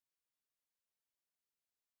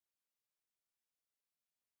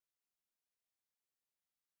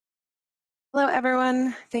Hello,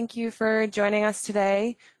 everyone. Thank you for joining us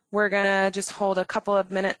today. We're going to just hold a couple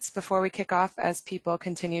of minutes before we kick off as people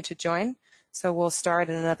continue to join. So we'll start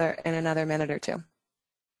in another minute or two.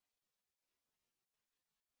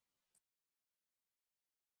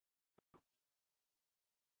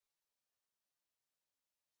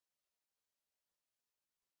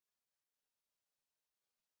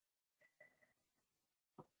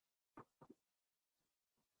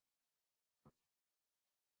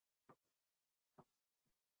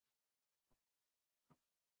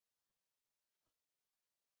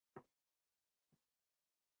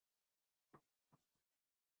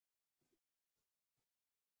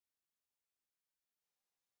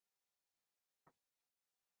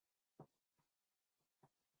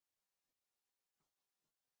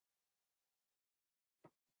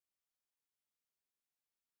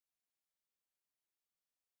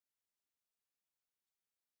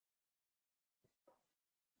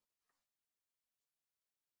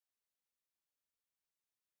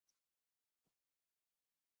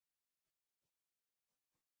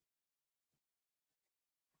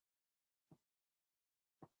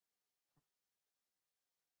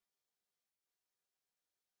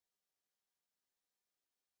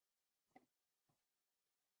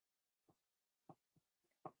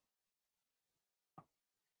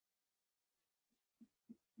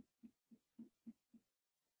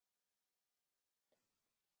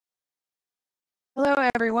 Hello,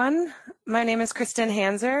 everyone. My name is Kristin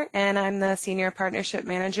Hanczor, and I'm the Senior Partnership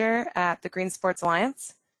Manager at the Green Sports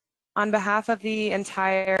Alliance. On behalf of the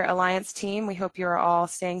entire Alliance team, we hope you are all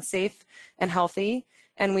staying safe and healthy,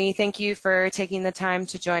 and we thank you for taking the time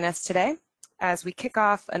to join us today as we kick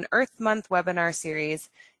off an Earth Month webinar series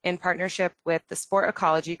in partnership with the Sport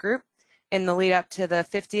Ecology Group in the lead up to the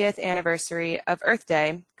 50th anniversary of Earth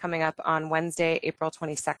Day coming up on Wednesday, April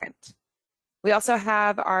 22nd. We also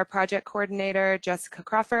have our project coordinator, Jessica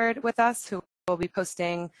Crawford, with us, who will be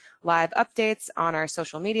posting live updates on our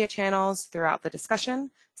social media channels throughout the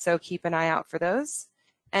discussion, so keep an eye out for those.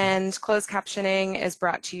 And closed captioning is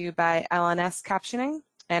brought to you by LNS Captioning,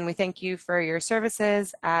 and we thank you for your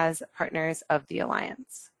services as partners of the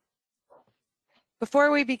Alliance.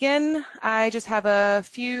 Before we begin, I just have a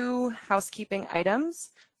few housekeeping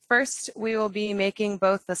items. First, we will be making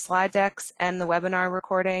both the slide decks and the webinar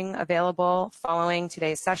recording available following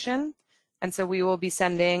today's session. And so we will be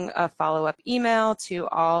sending a follow-up email to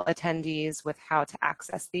all attendees with how to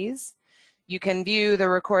access these. You can view the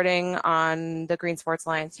recording on the Green Sports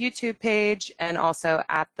Alliance YouTube page and also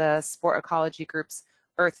at the Sport Ecology Group's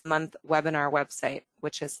Earth Month webinar website,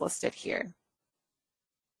 which is listed here.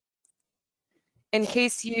 In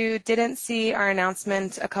case you didn't see our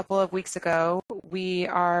announcement a couple of weeks ago, we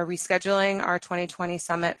are rescheduling our 2020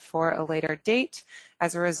 summit for a later date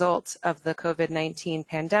as a result of the COVID-19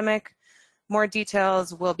 pandemic. More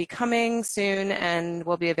details will be coming soon and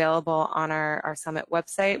will be available on our summit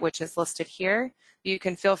website, which is listed here. You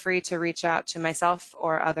can feel free to reach out to myself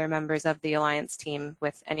or other members of the Alliance team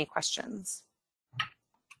with any questions.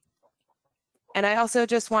 And I also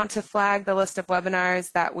just want to flag the list of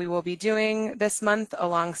webinars that we will be doing this month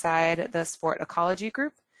alongside the Sport Ecology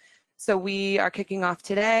Group. So we are kicking off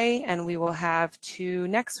today, and we will have 2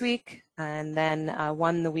 next week, and then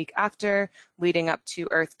 1 the week after, leading up to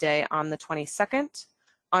Earth Day on the 22nd.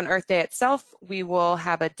 On Earth Day itself, we will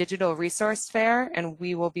have a digital resource fair, and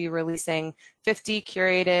we will be releasing 50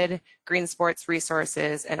 curated green sports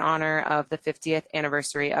resources in honor of the 50th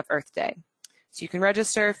anniversary of Earth Day. So you can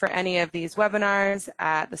register for any of these webinars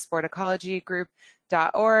at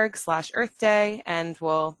thesportecologygroup.org/Earth Day, and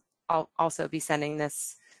we'll also be sending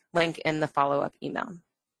this link in the follow-up email.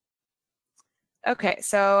 Okay,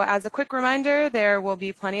 so as a quick reminder, there will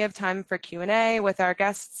be plenty of time for Q&A with our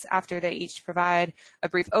guests after they each provide a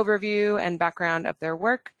brief overview and background of their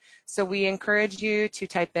work. So we encourage you to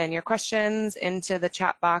type in your questions into the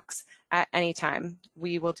chat box at any time.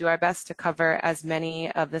 We will do our best to cover as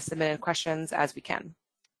many of the submitted questions as we can.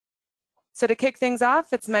 So to kick things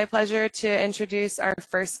off, it's my pleasure to introduce our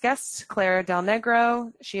first guest, Claire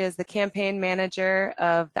DelNegro. She is the campaign manager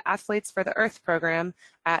of the Athletes for the Earth program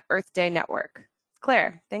at Earth Day Network.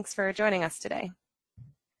 Claire, thanks for joining us today.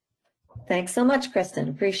 Thanks so much, Kristin.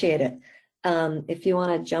 Appreciate it. If you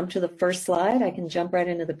want to jump to the first slide, I can jump right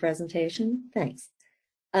into the presentation. Thanks.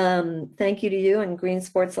 Thank you to you and Green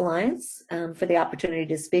Sports Alliance for the opportunity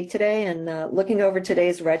to speak today. And looking over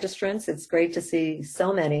today's registrants, it's great to see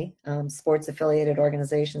so many sports-affiliated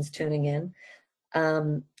organizations tuning in.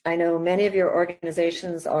 I know many of your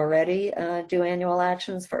organizations already do annual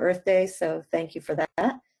actions for Earth Day, so thank you for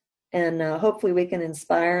that. And hopefully we can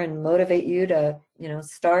inspire and motivate you to,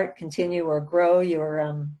 start, continue, or grow your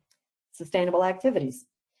sustainable activities.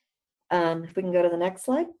 If we can go to the next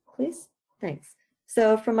slide, please. Thanks.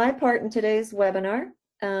 So for my part in today's webinar,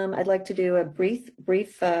 I'd like to do a brief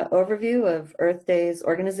overview of Earth Day's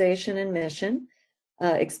organization and mission,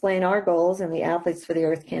 explain our goals in the Athletes for the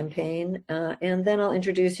Earth campaign, and then I'll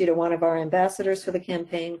introduce you to one of our ambassadors for the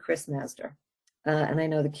campaign, Chris Mazdzer. And I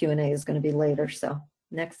know the Q&A is going to be later, so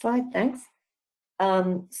next slide, thanks.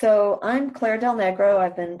 So I'm Claire DelNegro.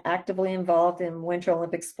 I've been actively involved in Winter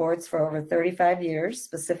Olympic sports for over 35 years,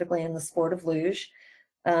 specifically in the sport of luge.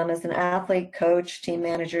 As an athlete, coach, team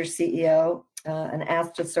manager, CEO, and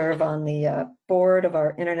asked to serve on the board of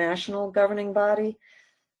our international governing body.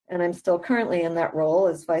 And I'm still currently in that role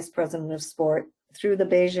as Vice President of Sport through the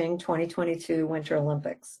Beijing 2022 Winter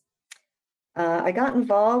Olympics. I got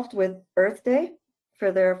involved with Earth Day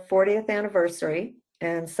for their 40th anniversary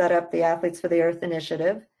and set up the Athletes for the Earth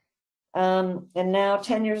initiative. And now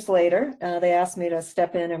 10 years later, they asked me to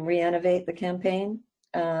step in and re-innovate the campaign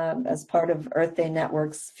as part of Earth Day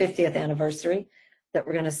Network's 50th anniversary that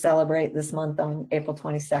we're going to celebrate this month on April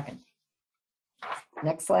 22nd.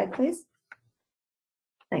 Next slide, please.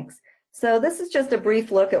 Thanks. So this is just a brief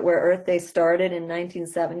look at where Earth Day started in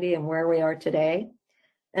 1970 and where we are today.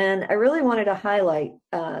 And I really wanted to highlight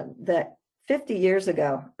that 50 years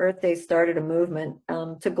ago, Earth Day started a movement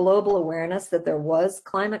to global awareness that there was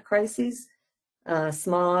climate crises,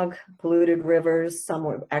 smog, polluted rivers, some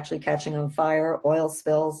were actually catching on fire, oil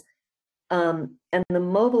spills. And the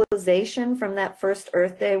mobilization from that first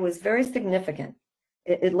Earth Day was very significant.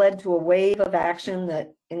 It led to a wave of action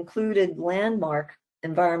that included landmark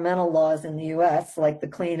environmental laws in the US, like the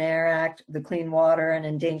Clean Air Act, the Clean Water and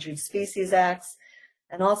Endangered Species Acts,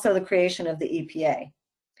 and also the creation of the EPA.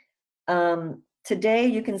 Today,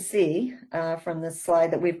 you can see from this slide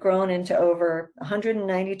that we've grown into over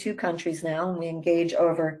 192 countries now, and we engage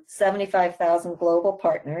over 75,000 global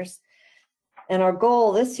partners. And our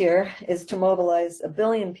goal this year is to mobilize 1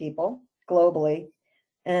 billion people globally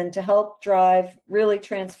and to help drive really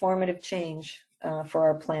transformative change for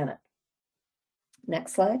our planet.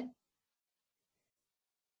 Next slide.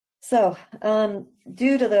 So,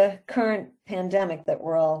 due to the current pandemic that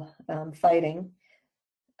we're all fighting,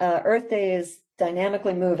 Earth Day is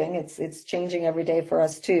dynamically moving. It's changing every day for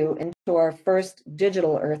us too, into our first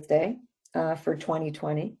digital Earth Day for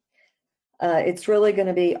 2020. It's really going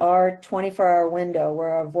to be our 24-hour window where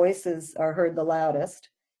our voices are heard the loudest.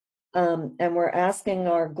 And we're asking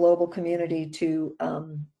our global community to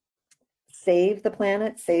save the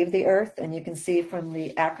planet, save the Earth. And you can see from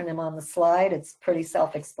the acronym on the slide, it's pretty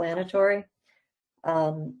self-explanatory.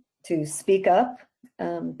 To speak up.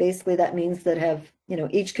 Basically, that means that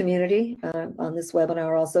each community on this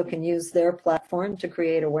webinar also can use their platform to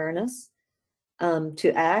create awareness,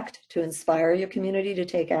 to act, to inspire your community to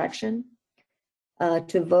take action,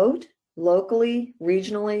 to vote locally,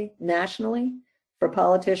 regionally, nationally for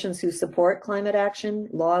politicians who support climate action,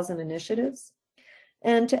 laws, and initiatives,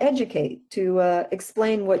 and to educate, to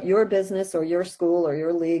explain what your business or your school or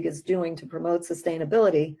your league is doing to promote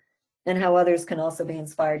sustainability and how others can also be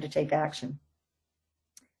inspired to take action.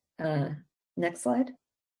 Next slide.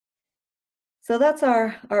 So that's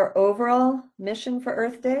our overall mission for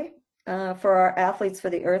Earth Day. For our Athletes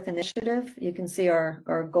for the Earth initiative, you can see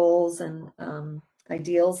our goals and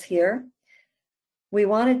ideals here. We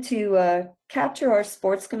wanted to capture our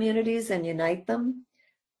sports communities and unite them.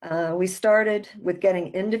 We started with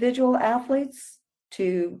getting individual athletes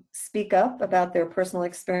to speak up about their personal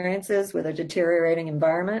experiences with a deteriorating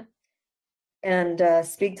environment and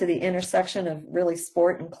speak to the intersection of really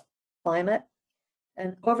sport and climate.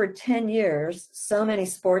 And over 10 years, so many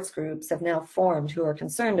sports groups have now formed who are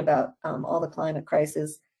concerned about all the climate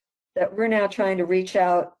crisis that we're now trying to reach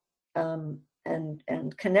out and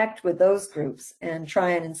connect with those groups and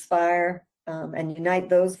try and inspire and unite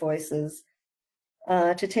those voices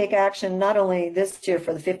to take action not only this year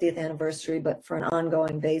for the 50th anniversary, but for an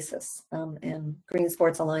ongoing basis. And Green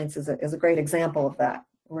Sports Alliance is a great example of that.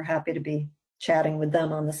 We're happy to be chatting with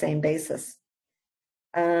them on the same basis.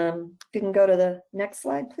 If you can go to the next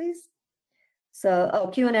slide, please. So,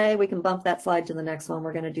 Q&A, we can bump that slide to the next one.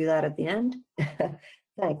 We're going to do that at the end.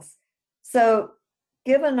 Thanks. So,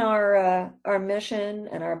 given our mission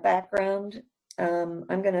and our background, I'm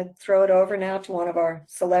going to throw it over now to one of our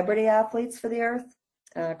celebrity athletes for the Earth,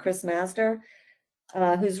 Chris Mazdzer,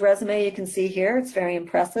 whose resume you can see here. It's very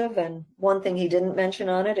impressive. And one thing he didn't mention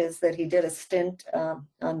on it is that he did a stint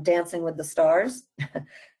on Dancing with the Stars.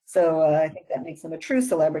 So I think that makes him a true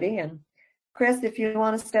celebrity. And Chris, if you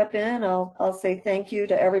want to step in, I'll say thank you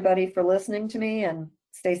to everybody for listening to me, and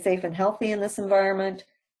stay safe and healthy in this environment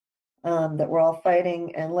that we're all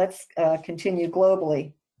fighting. And let's continue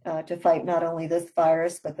globally to fight not only this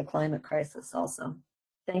virus, but the climate crisis also.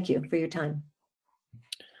 Thank you for your time.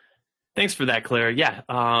 Thanks for that, Claire. Yeah,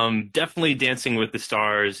 definitely Dancing with the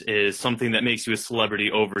Stars is something that makes you a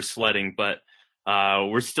celebrity over sledding, but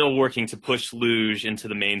we're still working to push luge into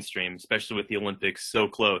the mainstream, especially with the Olympics so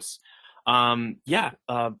close. I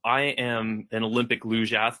am an Olympic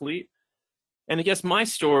luge athlete, and I guess my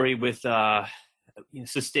story with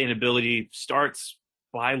sustainability starts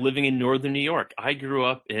by living in northern New York. I grew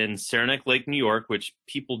up in Saranac Lake, New York, which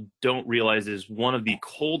people don't realize is one of the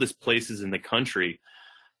coldest places in the country.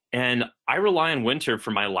 And I rely on winter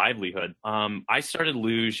for my livelihood. I started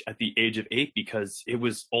luge at the age of 8 because it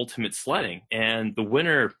was ultimate sledding. And the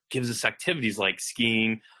winter gives us activities like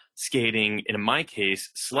skiing, skating, and in my case,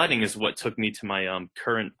 sledding is what took me to my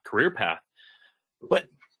current career path. But,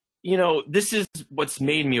 this is what's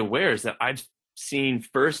made me aware is that I've seen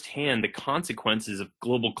firsthand the consequences of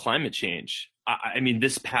global climate change. I mean,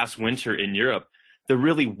 this past winter in Europe, there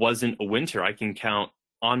really wasn't a winter. I can count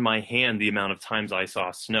on my hand the amount of times I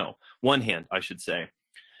saw snow. One hand, I should say.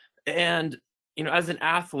 And, as an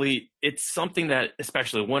athlete, it's something that,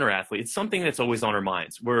 especially a winter athlete, it's something that's always on our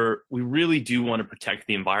minds, where we really do want to protect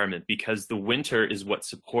the environment because the winter is what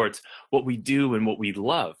supports what we do and what we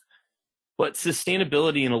love. But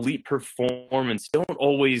sustainability and elite performance don't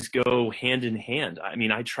always go hand in hand. I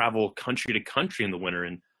mean, I travel country to country in the winter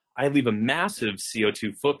and I leave a massive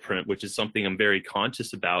CO2 footprint, which is something I'm very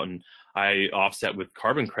conscious about, and I offset with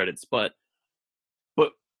carbon credits. But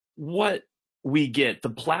what we get, the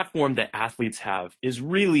platform that athletes have is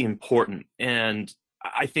really important. And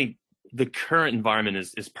I think the current environment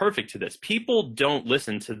is perfect to this. People don't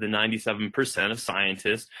listen to the 97% of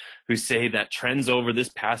scientists who say that trends over this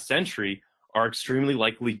past century are extremely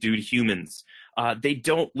likely due to humans. They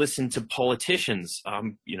don't listen to politicians,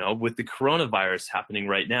 with the coronavirus happening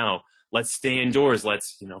right now. Let's stay indoors.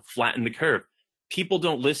 Let's, flatten the curve. People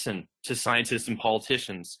don't listen to scientists and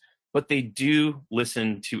politicians, but they do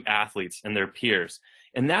listen to athletes and their peers.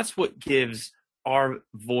 And that's what gives our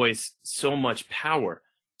voice so much power,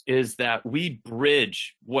 is that we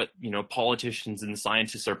bridge what, politicians and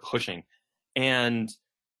scientists are pushing. And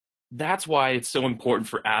that's why it's so important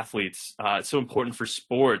for athletes, it's so important for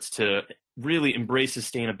sports to really embrace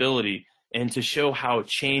sustainability and to show how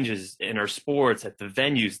changes in our sports at the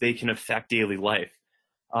venues, they can affect daily life.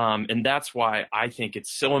 And that's why I think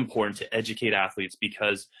it's so important to educate athletes,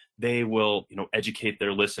 because they will, educate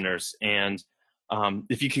their listeners. And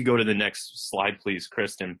if you could go to the next slide, please,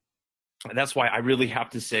 Kristin. That's why I really have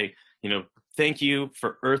to say, thank you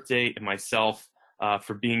for Earth Day and myself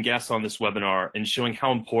for being guests on this webinar and showing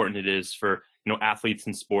how important it is for, athletes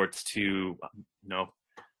and sports to,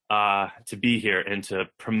 to be here and to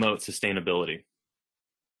promote sustainability.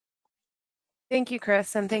 Thank you,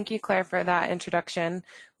 Chris, and thank you, Claire, for that introduction.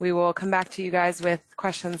 We will come back to you guys with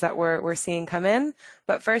questions that we're seeing come in.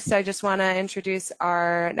 But first, I just want to introduce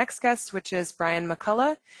our next guest, which is Brian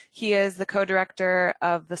McCullough. He is the co-director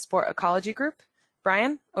of the Sport Ecology Group.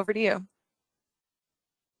 Brian, over to you.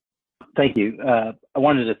 Thank you. I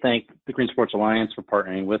wanted to thank the Green Sports Alliance for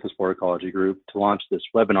partnering with the Sport Ecology Group to launch this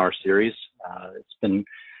webinar series. It's been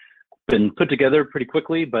put together pretty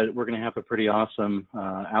quickly, but we're going to have a pretty awesome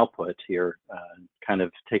output here, kind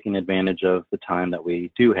of taking advantage of the time that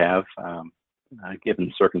we do have, given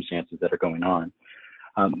the circumstances that are going on.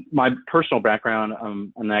 My personal background,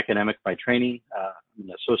 I'm an academic by training. I'm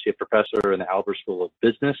an associate professor in the Albert School of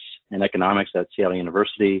Business and Economics at Seattle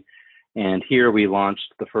University. And here we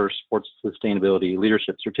launched the first Sports Sustainability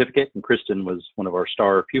Leadership Certificate, and Kristin was one of our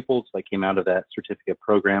star pupils that came out of that certificate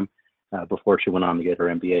program before she went on to get her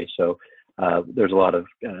MBA. So there's a lot of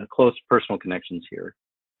close personal connections here.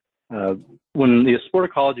 When the Sport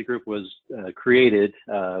Ecology Group was created,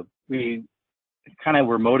 we kind of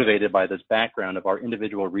were motivated by this background of our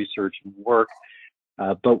individual research and work,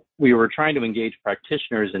 but we were trying to engage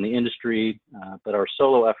practitioners in the industry, but our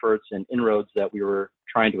solo efforts and inroads that we were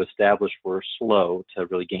trying to establish were slow to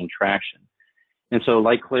really gain traction. And so,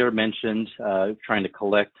 like Claire mentioned, trying to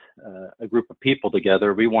collect a group of people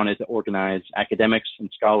together, we wanted to organize academics and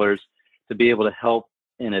scholars to be able to help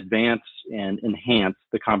and advance and enhance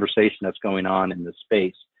the conversation that's going on in this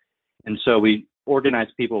space. And so we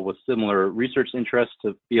organized people with similar research interests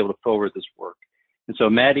to be able to forward this work. And so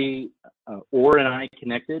Maddie, Orr, and I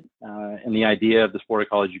connected, and the idea of the Sport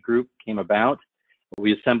Ecology Group came about.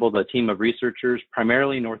 We assembled a team of researchers,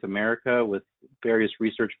 primarily North America, with various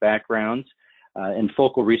research backgrounds and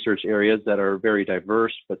focal research areas that are very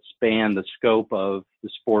diverse, but span the scope of the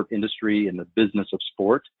sport industry and the business of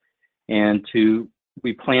sport. And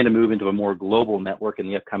we plan to move into a more global network in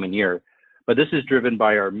the upcoming year. But this is driven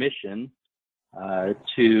by our mission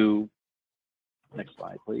to, next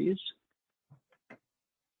slide, please.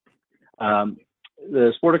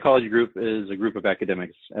 The Sport Ecology Group is a group of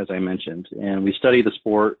academics, as I mentioned, and we study the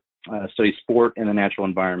sport, sport and the natural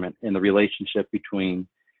environment and the relationship between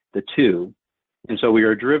the two. And so we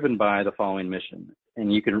are driven by the following mission.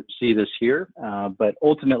 And you can see this here, but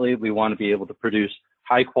ultimately we want to be able to produce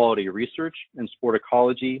high quality research in sport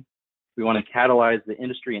ecology. We want to catalyze the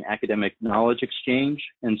industry and academic knowledge exchange.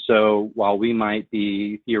 And so while we might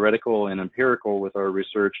be theoretical and empirical with our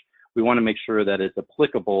research, we want to make sure that it's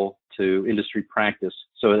applicable to industry practice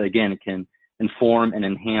so that, again, it can inform and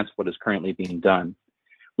enhance what is currently being done.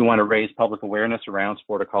 We want to raise public awareness around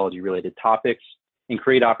sport ecology related topics and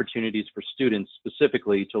create opportunities for students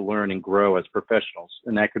specifically to learn and grow as professionals.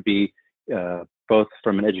 And that could be both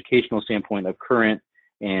from an educational standpoint of current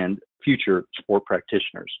and future sport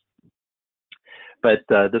practitioners. But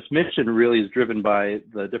this mission really is driven by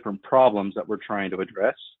the different problems that we're trying to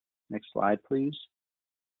address. Next slide, please.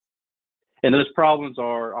 And those problems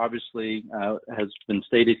are obviously, has been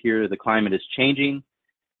stated here, the climate is changing.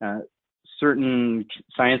 Certain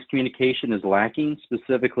science communication is lacking,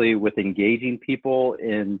 specifically with engaging people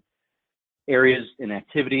in areas and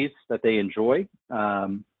activities that they enjoy,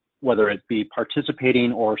 whether it be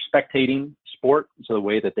participating or spectating sport, so the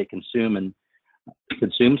way that they consume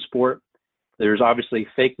sport. There's obviously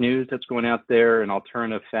fake news that's going out there, and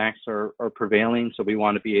alternative facts are prevailing, so we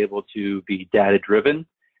want to be able to be data-driven.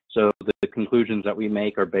 So the conclusions that we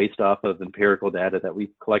make are based off of empirical data that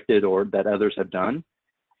we've collected or that others have done.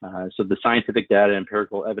 So the scientific data and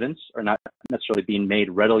empirical evidence are not necessarily being made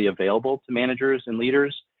readily available to managers and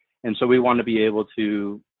leaders. And so we want to be able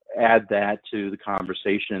to add that to the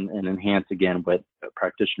conversation and enhance, again, what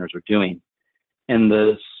practitioners are doing. And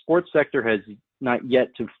the sports sector has not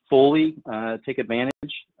yet to fully take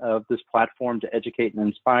advantage of this platform to educate and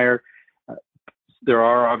inspire. There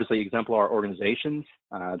are obviously exemplar organizations.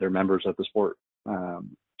 They're members of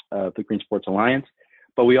the Green Sports Alliance.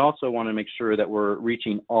 But we also want to make sure that we're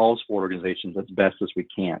reaching all sport organizations as best as we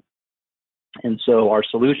can. And so our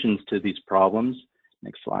solutions to these problems,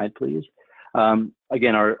 next slide, please,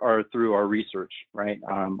 again, are through our research, right?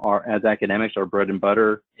 As academics, our bread and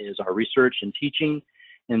butter is our research and teaching.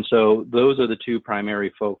 And so those are the two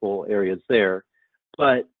primary focal areas there.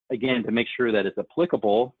 But again, to make sure that it's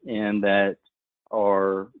applicable and that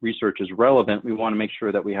our research is relevant, we want to make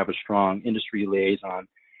sure that we have a strong industry liaison.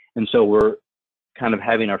 And so we're kind of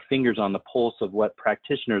having our fingers on the pulse of what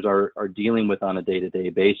practitioners are dealing with on a day-to-day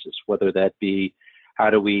basis, whether that be how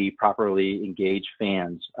do we properly engage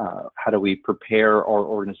fans, how do we prepare our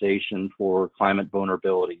organization for climate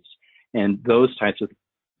vulnerabilities, and those types of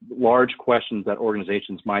large questions that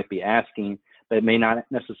organizations might be asking that may not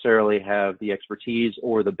necessarily have the expertise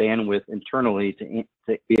or the bandwidth internally to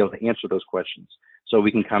be able to answer those questions. So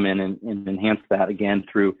we can come in and enhance that, again,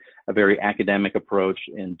 through a very academic approach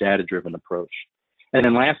and data-driven approach. And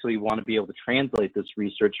then lastly, we want to be able to translate this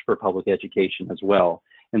research for public education as well.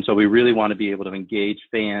 And so we really want to be able to engage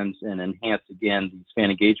fans and enhance, again, these fan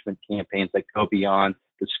engagement campaigns that go beyond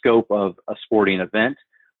the scope of a sporting event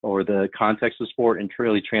or the context of sport and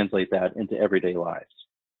truly translate that into everyday lives.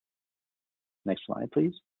 Next slide,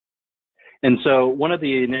 please. And so one of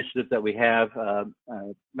the initiatives that we have,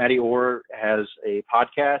 Maddie Orr has a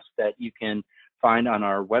podcast that you can find on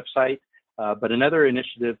our website. But another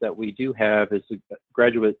initiative that we do have is a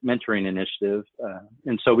graduate mentoring initiative.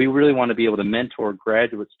 And so we really want to be able to mentor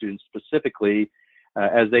graduate students specifically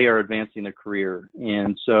as they are advancing their career.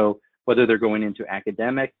 And so whether they're going into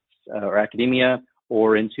academics or academia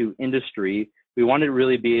or into industry, we want to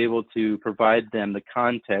really be able to provide them the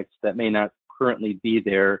context that may not currently be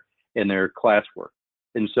there in their classwork.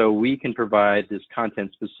 And so we can provide this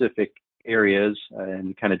content specific areas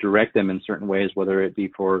and kind of direct them in certain ways, whether it be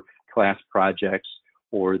for class projects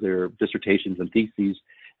or their dissertations and theses,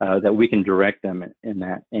 that we can direct them in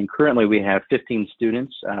that. And currently we have 15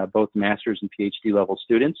 students, both master's and PhD level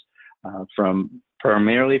students,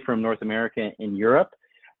 primarily from North America and Europe.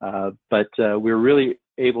 But we're really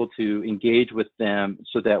able to engage with them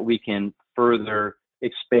so that we can further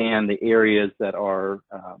expand the areas that our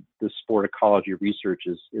the sport ecology research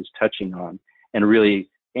is touching on, and really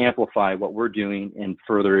amplify what we're doing and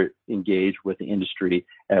further engage with the industry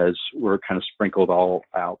as we're kind of sprinkled all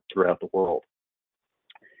out throughout the world.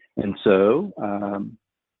 And so,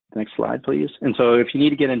 next slide, please. And so if you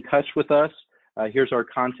need to get in touch with us, here's our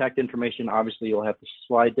contact information. Obviously, you'll have the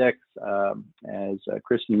slide deck, as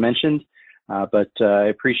Kristin mentioned, but I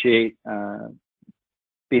appreciate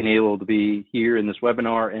being able to be here in this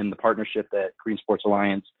webinar and the partnership that Green Sports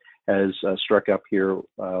Alliance has struck up here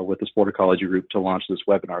with the Sport Ecology group to launch this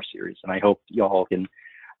webinar series. And I hope y'all can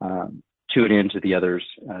tune in to the others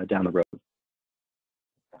down the road.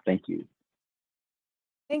 Thank you.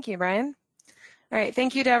 Thank you, Brian. All right,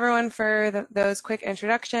 thank you to everyone for those quick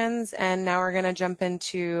introductions. And now we're going to jump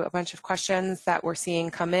into a bunch of questions that we're seeing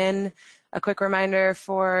come in. A quick reminder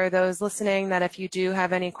for those listening that if you do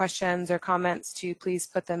have any questions or comments, to please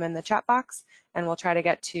put them in the chat box, and we'll try to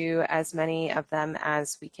get to as many of them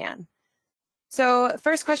as we can. So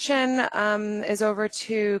first question is over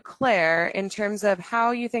to Claire in terms of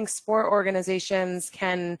how you think sport organizations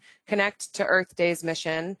can connect to Earth Day's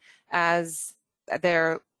mission as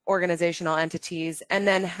their organizational entities, and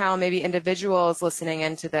then how maybe individuals listening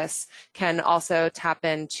into this can also tap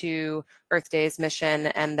into Earth Day's mission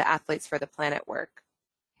and the Athletes for the Planet work.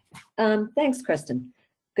 Thanks, Kristin.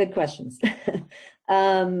 Good questions.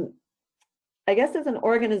 I guess as an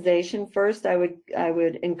organization, first, I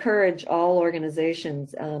would encourage all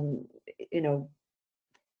organizations, you know,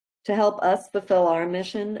 to help us fulfill our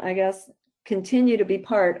mission, I guess, continue to be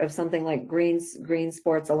part of something like Green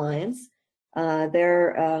Sports Alliance.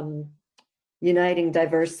 They're uniting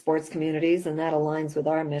diverse sports communities, and that aligns with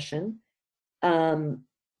our mission.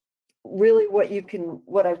 Really,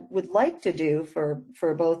 what I would like to do for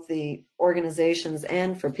both the organizations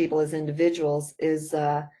and for people as individuals is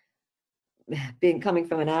coming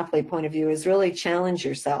from an athlete point of view, is really challenge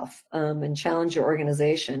yourself and challenge your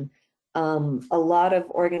organization. A lot of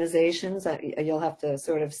organizations, you'll have to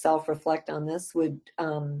sort of self-reflect on this,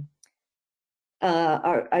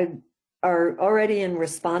 are already in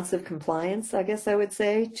responsive compliance, I guess I would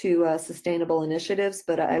say, to sustainable initiatives,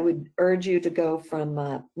 but I would urge you to go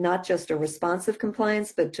from not just a responsive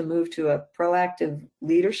compliance, but to move to a proactive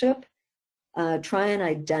leadership. Try and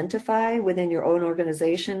identify within your own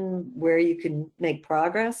organization where you can make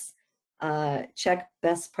progress. Check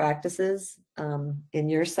best practices in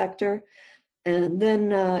your sector, and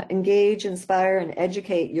then engage, inspire, and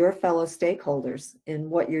educate your fellow stakeholders in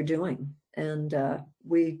what you're doing. And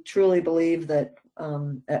we truly believe that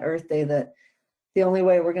at Earth Day that the only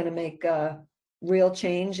way we're going to make real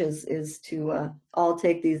change is to all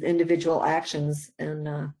take these individual actions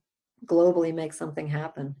and globally make something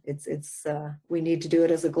happen. We need to do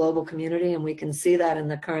it as a global community, and we can see that in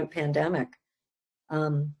the current pandemic.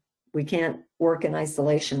 We can't work in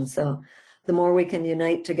isolation. So the more we can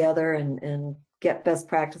unite together and get best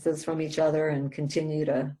practices from each other and continue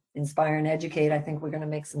to inspire and educate, I think we're going to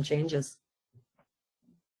make some changes.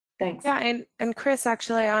 Thanks. Yeah, and Chris,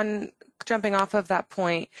 actually, on jumping off of that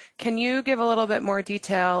point, can you give a little bit more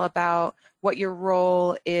detail about what your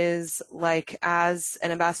role is like as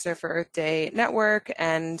an ambassador for Earth Day Network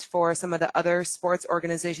and for some of the other sports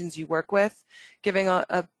organizations you work with, giving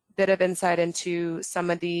a bit of insight into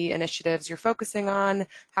some of the initiatives you're focusing on,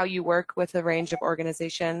 how you work with a range of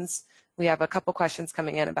organizations? We have a couple questions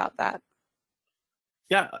coming in about that.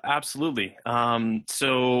 Yeah, absolutely.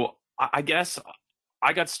 So I guess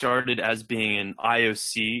I got started as being an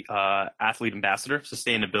IOC athlete ambassador,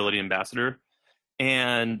 sustainability ambassador.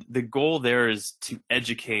 And the goal there is to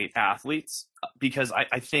educate athletes, because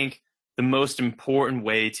I think the most important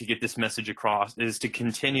way to get this message across is to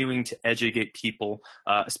continuing to educate people,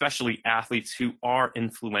 especially athletes who are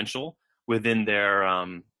influential within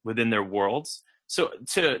their worlds. So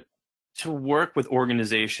to work with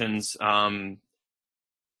organizations,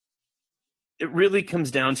 it really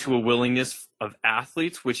comes down to a willingness of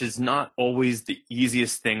athletes, which is not always the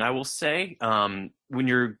easiest thing, I will say. When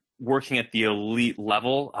you're working at the elite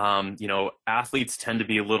level, you know, athletes tend to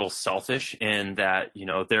be a little selfish in that, you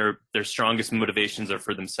know, their strongest motivations are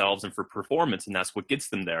for themselves and for performance, and that's what gets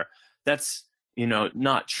them there. That's, you know,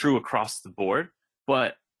 not true across the board,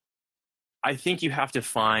 but I think you have to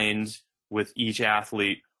find with each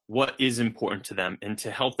athlete what is important to them and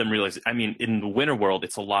to help them realize. I mean, in the winter world,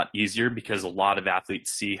 it's a lot easier because a lot of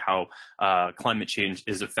athletes see how climate change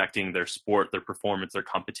is affecting their sport, their performance, their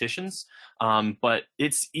competitions. But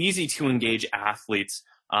it's easy to engage athletes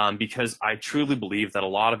because I truly believe that a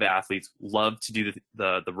lot of athletes love to do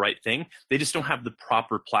the right thing. They just don't have the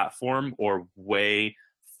proper platform or way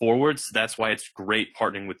forward. So that's why it's great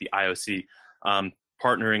partnering with the IOC,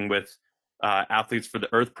 partnering with Athletes for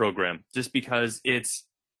the Earth program, just because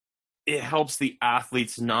it helps the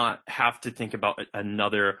athletes not have to think about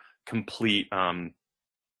another complete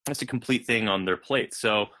that's a complete thing on their plate.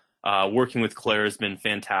 So working with Claire has been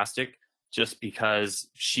fantastic, just because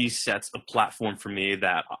she sets a platform for me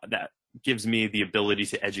that gives me the ability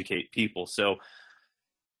to educate people. So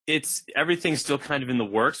everything's still kind of in the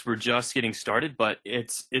works. We're just getting started, but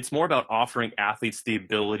it's more about offering athletes the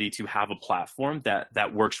ability to have a platform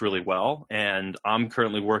that works really well. And I'm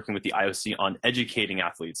currently working with the IOC on educating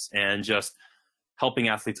athletes and just helping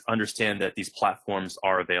athletes understand that these platforms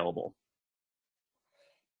are available.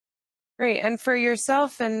 Great. And for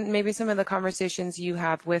yourself and maybe some of the conversations you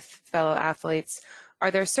have with fellow athletes,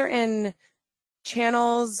 are there certain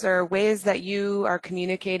channels or ways that you are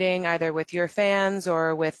communicating either with your fans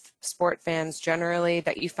or with sport fans generally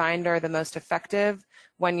that you find are the most effective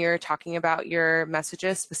when you're talking about your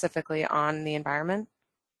messages specifically on the environment?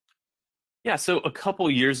 Yeah, so a couple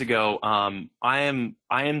years ago, I am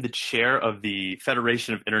the chair of the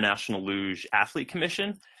Federation of International Luge Athlete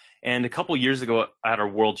Commission, and a couple years ago at our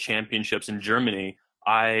World Championships in Germany,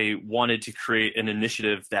 I wanted to create an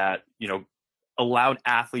initiative that allowed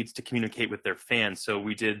athletes to communicate with their fans. So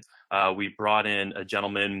we brought in a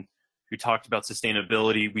gentleman who talked about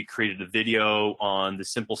sustainability. We created a video on the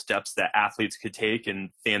simple steps that athletes could take and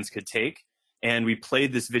fans could take. And we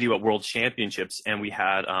played this video at World Championships, and we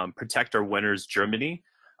had Protect Our Winners Germany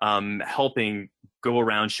helping go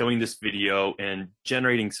around showing this video and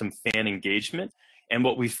generating some fan engagement. And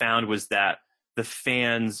what we found was that the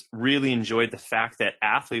fans really enjoyed the fact that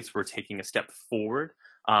athletes were taking a step forward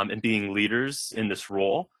and being leaders in this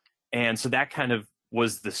role. And so that kind of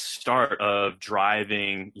was the start of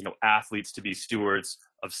driving, athletes to be stewards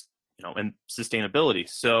of, and sustainability.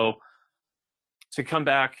 So to come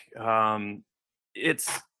back,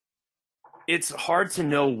 it's hard to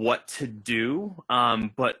know what to do,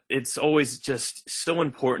 but it's always just so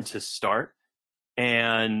important to start.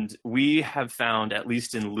 And we have found, at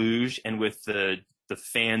least in Luge and with the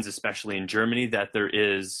fans, especially in Germany, that there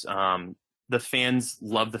is the fans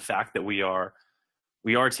love the fact that we are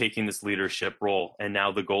taking this leadership role, and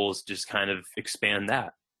now the goal is just kind of expand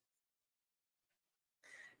that.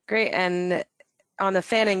 Great. And on the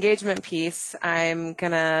fan engagement piece, I'm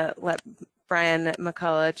gonna let Brian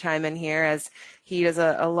McCullough chime in here, as he does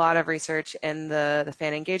a lot of research in the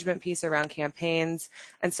fan engagement piece around campaigns.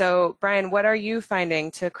 And so, Brian, what are you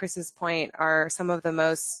finding, to Chris's point, are some of the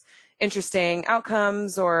most interesting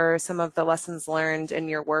outcomes or some of the lessons learned in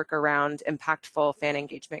your work around impactful fan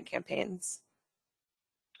engagement campaigns?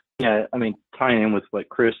 Yeah, I mean, tying in with what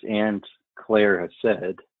Chris and Claire have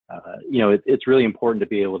said, it's really important to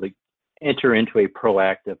be able to enter into a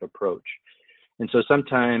proactive approach. And so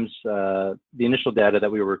sometimes the initial data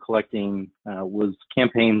that we were collecting was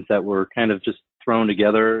campaigns that were kind of just thrown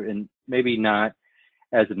together and maybe not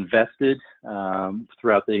as invested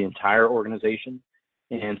throughout the entire organization.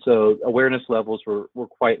 And so awareness levels were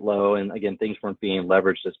quite low, and again, things weren't being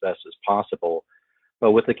leveraged as best as possible.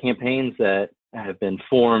 But with the campaigns that have been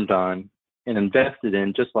formed on and invested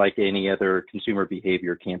in, just like any other consumer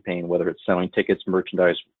behavior campaign, whether it's selling tickets,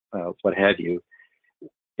 merchandise, what have you,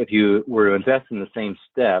 if you were to invest in the same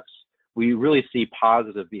steps, we really see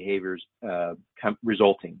positive behaviors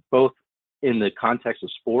resulting, both in the context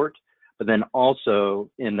of sport, but then also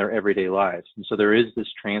in their everyday lives. And so there is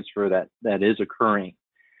this transfer that is occurring.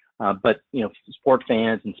 But sport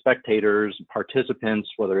fans and spectators, participants,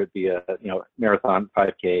 whether it be a marathon,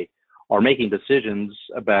 5K, are making decisions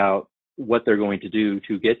about what they're going to do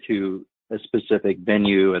to get to a specific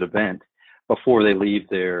venue, an event, before they leave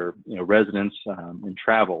their residence and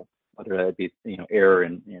travel, whether that be air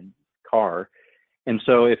and car. And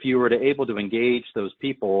so if you were to able to engage those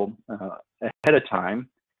people ahead of time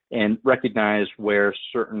and recognize where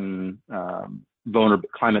certain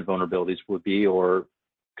climate vulnerabilities would be, or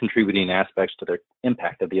contributing aspects to the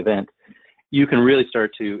impact of the event, you can really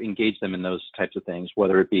start to engage them in those types of things,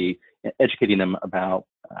 whether it be educating them about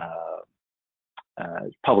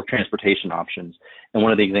public transportation options. And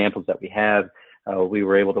one of the examples that we have, we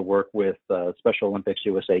were able to work with Special Olympics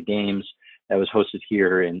USA Games that was hosted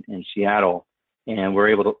here in Seattle, and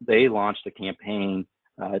they launched a campaign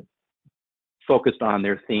focused on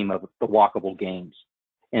their theme of the walkable games.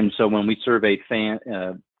 And so when we surveyed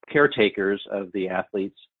caretakers of the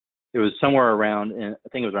athletes, it was somewhere around, I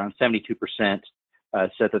think it was around 72%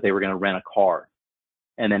 said that they were going to rent a car.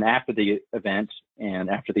 And then after the event and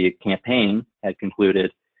after the campaign had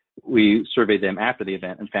concluded, we surveyed them after the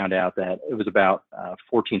event and found out that it was about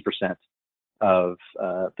 14% of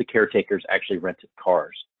the caretakers actually rented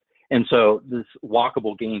cars. And so this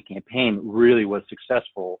walkable game campaign really was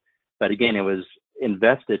successful. But again, it was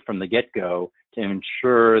invested from the get-go to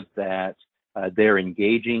ensure that they're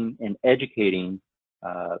engaging and educating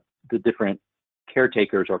the different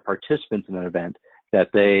caretakers or participants in an event that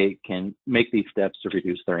they can make these steps to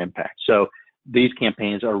reduce their impact. So these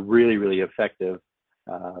campaigns are really, really effective,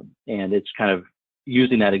 and it's kind of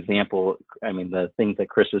using that example, I mean, the things that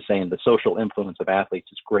Chris is saying, the social influence of athletes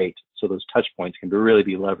is great. So those touch points can really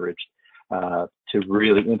be leveraged to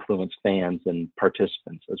really influence fans and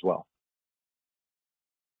participants as well.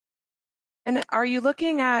 And are you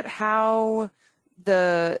looking at how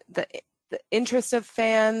the interest of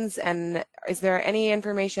fans, and is there any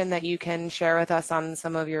information that you can share with us on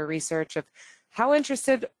some of your research of how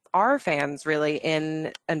interested are fans really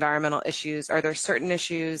in environmental issues? Are there certain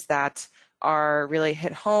issues that are really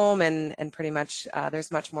hit home and pretty much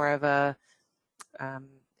there's much more of a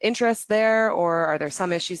interest there, or are there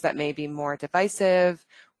some issues that may be more divisive?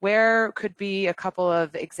 Where could be a couple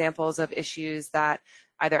of examples of issues that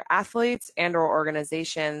either athletes and or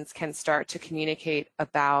organizations can start to communicate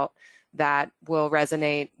about that will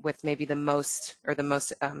resonate with maybe the most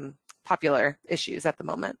popular issues at the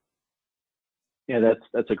moment? Yeah,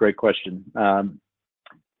 that's a great question.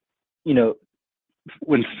 You know,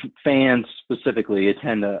 when fans specifically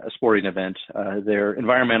attend a sporting event, their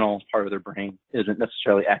environmental part of their brain isn't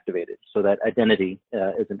necessarily activated. So that identity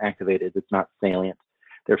isn't activated. It's not salient.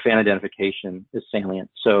 Their fan identification is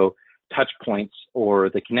salient. So touch points or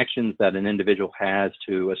the connections that an individual has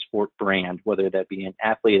to a sport brand, whether that be an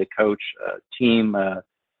athlete, a coach, a team,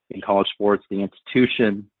 in college sports, the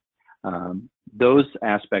institution, those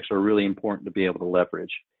aspects are really important to be able to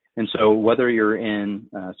leverage. And so whether you're in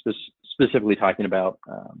specifically talking about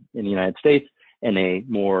in the United States in a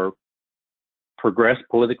more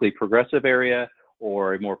politically progressive area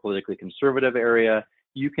or a more politically conservative area,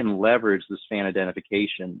 you can leverage this fan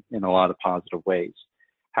identification in a lot of positive ways.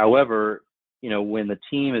 However, you know, when the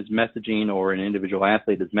team is messaging or an individual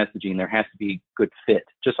athlete is messaging, there has to be good fit,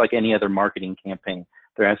 just like any other marketing campaign.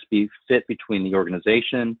 There has to be fit between the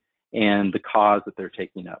organization and the cause that they're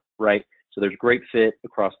taking up, right? So there's great fit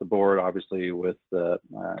across the board, obviously, with the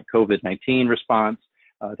COVID-19 response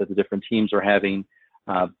that the different teams are having.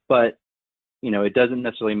 But, you know, it doesn't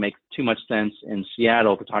necessarily make too much sense in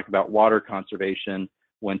Seattle to talk about water conservation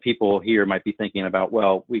when people here might be thinking about,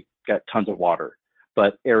 well, we've got tons of water.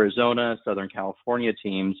 But Arizona, Southern California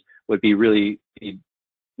teams would be really, you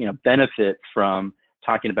know, benefit from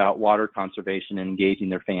talking about water conservation and engaging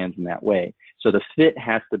their fans in that way. So the fit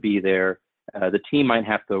has to be there. The team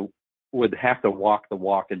would have to walk the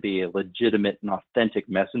walk and be a legitimate and authentic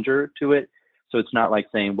messenger to it. So it's not like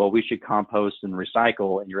saying, well, we should compost and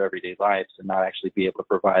recycle in your everyday lives and not actually be able to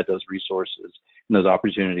provide those resources and those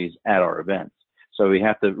opportunities at our events. So we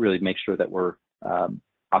have to really make sure that we're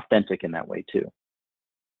authentic in that way too.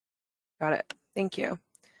 Got it. Thank you.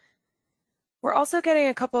 We're also getting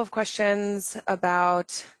a couple of questions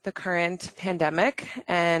about the current pandemic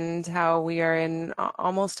and how we are in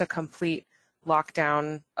almost a complete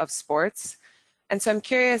lockdown of sports. And so I'm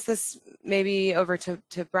curious, this maybe over to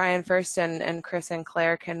Brian first, and Chris and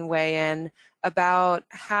Claire can weigh in about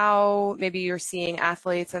how maybe you're seeing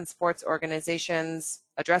athletes and sports organizations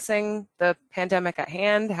addressing the pandemic at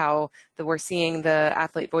hand, how we're seeing the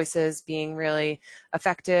athlete voices being really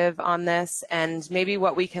effective on this, and maybe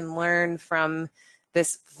what we can learn from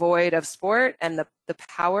this void of sport and the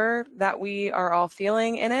power that we are all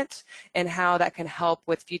feeling in it, and how that can help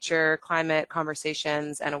with future climate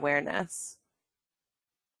conversations and awareness.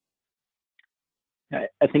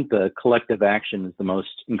 I think the collective action is the most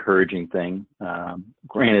encouraging thing.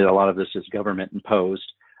 Granted, a lot of this is government imposed,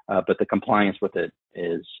 but the compliance with it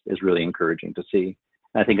is really encouraging to see.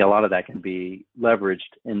 And I think a lot of that can be leveraged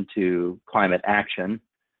into climate action,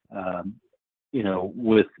 you know,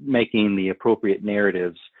 with making the appropriate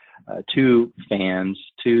narratives to fans,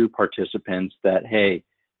 to participants that, hey,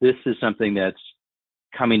 this is something that's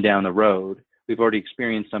coming down the road. We've already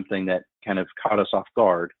experienced something that kind of caught us off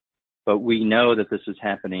guard, but we know that this is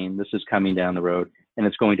happening, this is coming down the road, and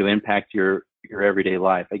it's going to impact your everyday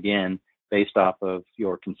life, again, based off of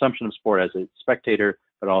your consumption of sport as a spectator,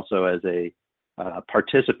 but also as a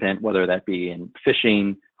participant, whether that be in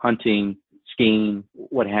fishing, hunting, skiing,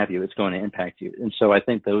 what have you, it's going to impact you. And so I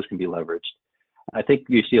think those can be leveraged. I think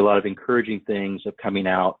you see a lot of encouraging things of coming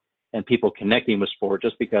out and people connecting with sport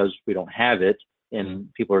just because we don't have it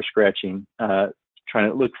and people are scratching, trying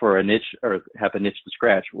to look for a niche or have a niche to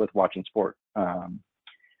scratch with watching sport.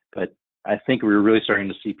 But I think we're really starting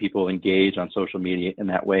to see people engage on social media in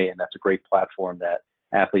that way, and that's a great platform that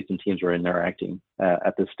athletes and teams are interacting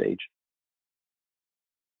at this stage.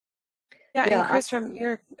 Yeah, and Chris, from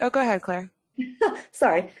your, go ahead, Claire.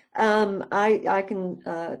 Sorry, I can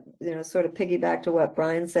you know, sort of piggyback to what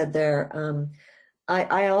Brian said there.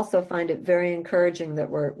 I also find it very encouraging that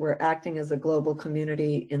we're acting as a global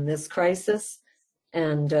community in this crisis,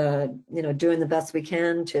 and you know, doing the best we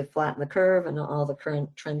can to flatten the curve and all the current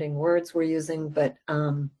trending words we're using. But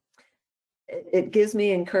it gives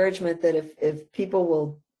me encouragement that if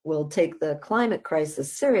people will take the climate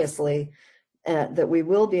crisis seriously, that we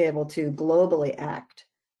will be able to globally act,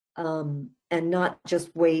 and not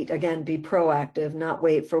just wait, again, be proactive, not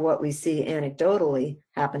wait for what we see anecdotally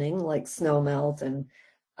happening, like snow melt and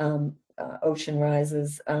ocean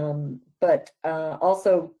rises, but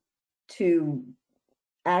also to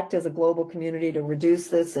act as a global community to reduce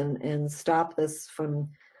this and stop this from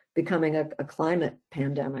becoming a climate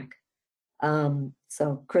pandemic.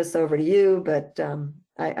 So Chris, over to you, but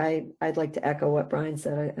I'd like to echo what Brian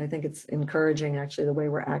said. I think it's encouraging, actually, the way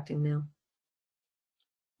we're acting now.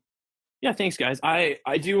 Yeah, thanks, guys. I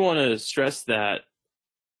do want to stress that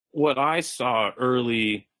what I saw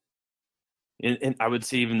early, in I would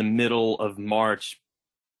say even the middle of March,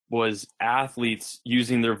 was athletes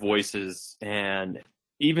using their voices and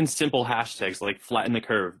even simple hashtags like flatten the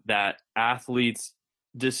curve, that athletes,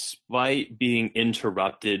 despite being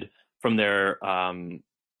interrupted from their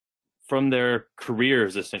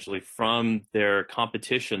careers, essentially from their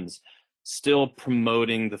competitions, still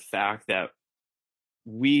promoting the fact that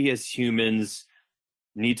we as humans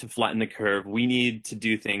need to flatten the curve. We need to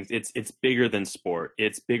do things. It's bigger than sport.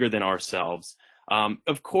 It's bigger than ourselves.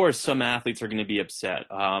 Of course, some athletes are going to be upset.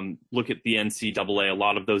 Look at the NCAA. A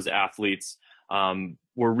lot of those athletes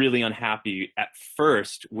were really unhappy at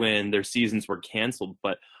first when their seasons were canceled.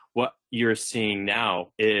 But what you're seeing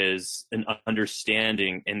now is an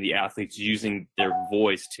understanding in the athletes using their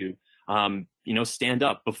voice to, stand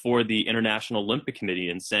up before the International Olympic Committee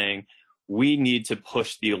and saying, we need to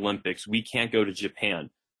push the Olympics. We can't go to Japan.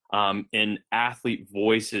 And athlete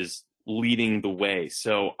voices leading the way.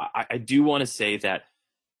 So I do want to say that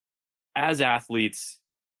as athletes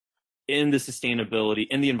in the sustainability,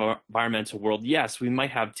 in the environmental world, yes, we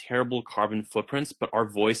might have terrible carbon footprints, but our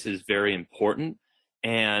voice is very important.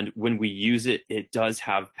 And when we use it, it does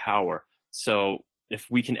have power. So if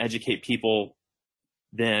we can educate people,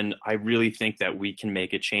 then I really think that we can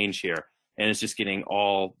make a change here. And it's just getting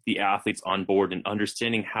all the athletes on board and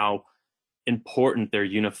understanding how important their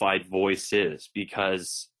unified voice is.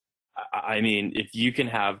 Because, I mean, if you can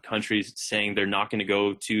have countries saying they're not going to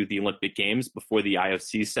go to the Olympic Games before the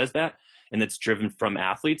IOC says that, and that's driven from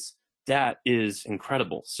athletes, that is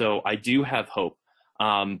incredible. So I do have hope.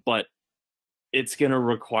 But it's going to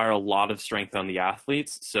require a lot of strength on the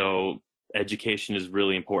athletes. So education is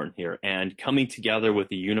really important here. And coming together with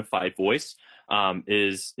a unified voice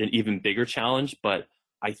is an even bigger challenge. But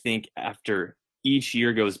I think after each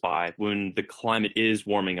year goes by, when the climate is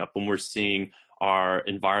warming up, when we're seeing our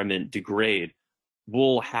environment degrade,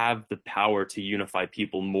 we'll have the power to unify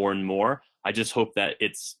people more and more. I just hope that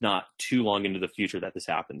it's not too long into the future that this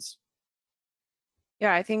happens.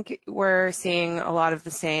 Yeah, I think we're seeing a lot of the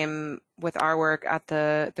same with our work at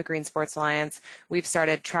the Green Sports Alliance. We've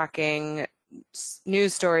started tracking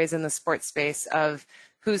news stories in the sports space of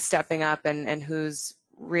who's stepping up and who's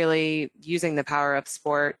really using the power of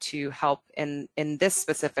sport to help in this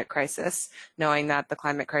specific crisis, knowing that the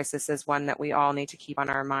climate crisis is one that we all need to keep on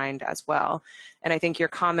our mind as well. And I think your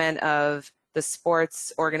comment of the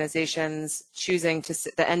sports organizations choosing to,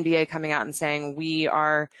 the NBA coming out and saying, we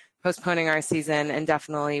are postponing our season, and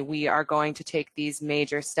definitely we are going to take these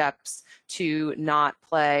major steps to not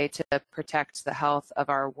play to protect the health of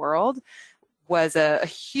our world, was a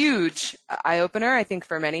huge eye-opener, I think,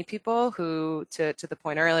 for many people who, to the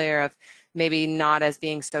point earlier of maybe not as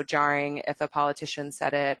being so jarring if a politician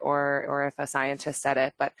said it or if a scientist said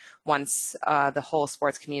it, but once the whole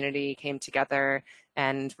sports community came together,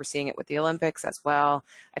 and we're seeing it with the Olympics as well.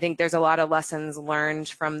 I think there's a lot of lessons learned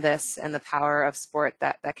from this and the power of sport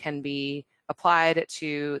that can be applied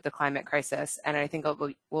to the climate crisis. And I think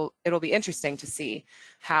it'll be interesting to see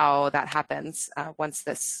how that happens once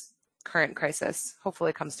this current crisis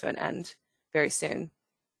hopefully comes to an end very soon.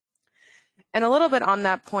 And a little bit on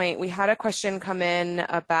that point, we had a question come in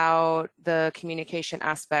about the communication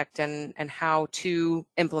aspect and how to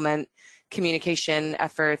implement communication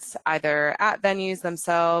efforts either at venues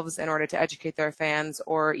themselves in order to educate their fans,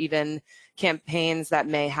 or even campaigns that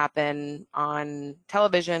may happen on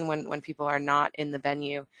television when people are not in the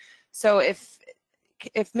venue. So if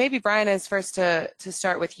maybe Brian is first to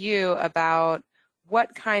start with you about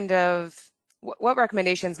what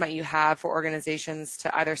recommendations might you have for organizations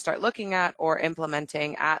to either start looking at or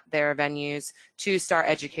implementing at their venues to start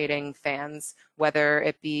educating fans, whether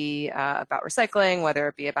it be about recycling, whether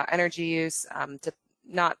it be about energy use, to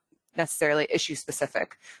not necessarily issue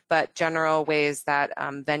specific, but general ways that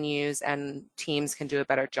venues and teams can do a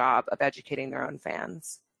better job of educating their own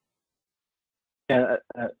fans? Yeah,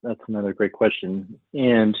 that's another great question.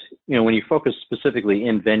 And, when you focus specifically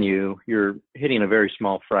in venue, you're hitting a very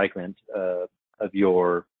small fragment of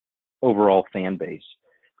your overall fan base,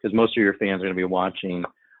 because most of your fans are going to be watching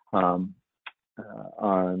on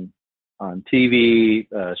TV,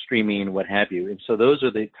 streaming, what have you. And so those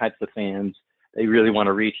are the types of fans that you really want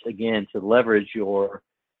to reach, again, to leverage your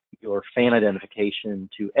fan identification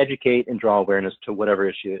to educate and draw awareness to whatever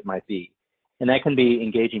issue it might be. And that can be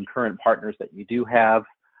engaging current partners that you do have,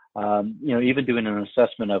 even doing an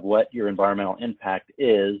assessment of what your environmental impact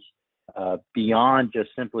is beyond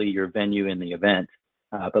just simply your venue in the event,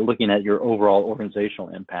 but looking at your overall organizational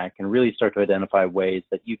impact and really start to identify ways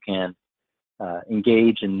that you can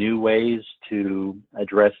engage in new ways to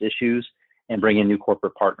address issues and bring in new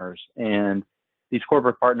corporate partners. And these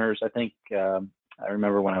corporate partners, I think, I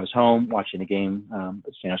remember when I was home watching a game. I'm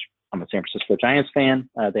a San Francisco Giants fan.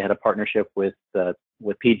 They had a partnership with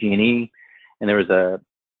PG&E, and there was a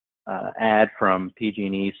ad from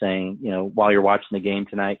PG&E saying, while you're watching the game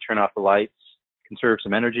tonight, turn off the lights, conserve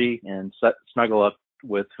some energy, and snuggle up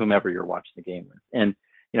with whomever you're watching the game with. And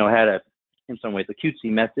it had in some ways a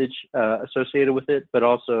cutesy message associated with it, but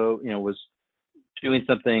also was doing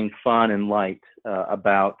something fun and light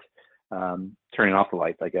about turning off the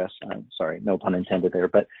lights, I guess. I'm sorry, no pun intended there.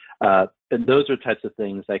 But those are types of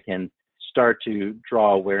things that can start to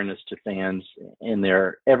draw awareness to fans in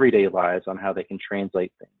their everyday lives on how they can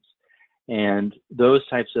translate things. And those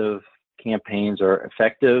types of campaigns are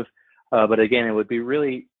effective. But again, it would be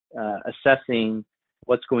really assessing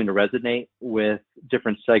what's going to resonate with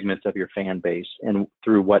different segments of your fan base and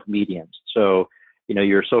through what mediums. So,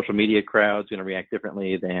 your social media crowd's going to react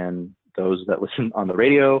differently than those that listen on the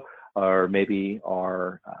radio, or maybe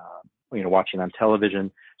are watching on television.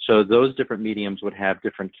 So those different mediums would have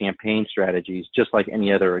different campaign strategies, just like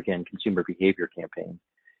any other, again, consumer behavior campaign.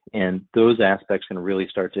 And those aspects can really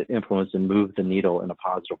start to influence and move the needle in a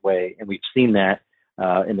positive way. And we've seen that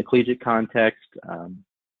in the collegiate context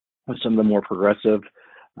with some of the more progressive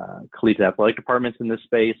collegiate athletic departments in this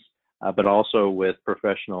space, but also with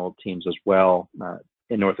professional teams as well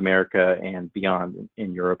in North America and beyond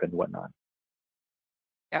in Europe and whatnot.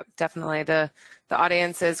 Yep, definitely. The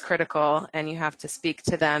audience is critical, and you have to speak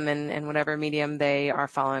to them in whatever medium they are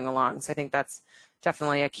following along. So I think that's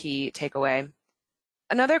definitely a key takeaway.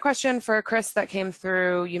 Another question for Chris that came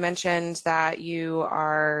through, you mentioned that you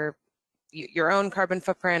are your own carbon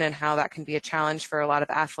footprint and how that can be a challenge for a lot of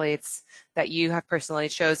athletes, that you have personally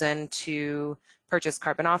chosen to purchase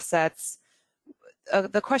carbon offsets.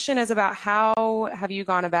 The question is about how have you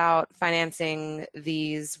gone about financing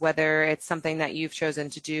these, whether it's something that you've chosen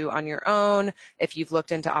to do on your own, if you've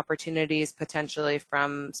looked into opportunities potentially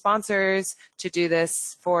from sponsors to do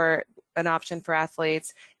this for an option for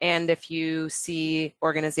athletes, and if you see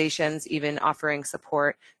organizations even offering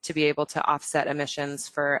support to be able to offset emissions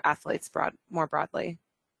for athletes more broadly.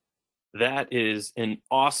 That is an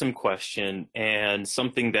awesome question and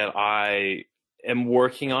something that I am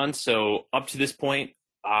working on. So up to this point,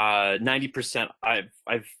 90%, I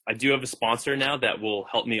do have a sponsor now that will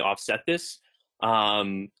help me offset this.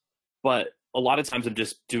 But a lot of times I'm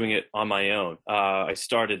just doing it on my own. I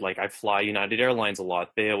fly United Airlines a lot.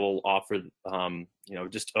 They will offer,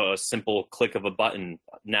 just a simple click of a button.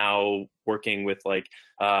 Now working with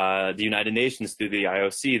the United Nations through the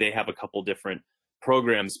IOC, they have a couple different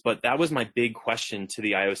programs. But that was my big question to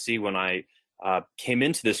the IOC when I came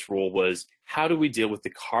into this role was, how do we deal with the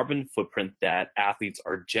carbon footprint that athletes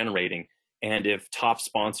are generating? And if top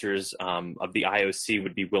sponsors of the IOC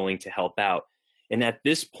would be willing to help out. And at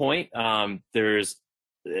this point,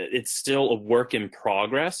 it's still a work in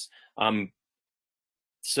progress.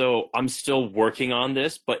 So I'm still working on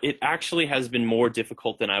this, but it actually has been more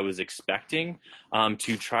difficult than I was expecting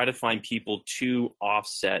to try to find people to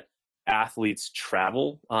offset athletes'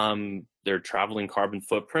 travel, their traveling carbon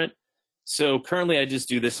footprint. So currently I just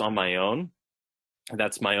do this on my own.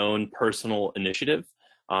 That's my own personal initiative.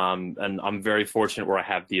 And I'm very fortunate where I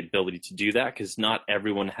have the ability to do that, because not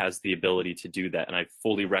everyone has the ability to do that. And I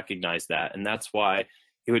fully recognize that. And that's why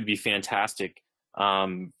it would be fantastic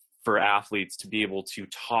for athletes to be able to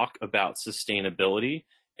talk about sustainability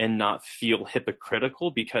and not feel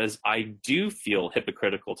hypocritical, because I do feel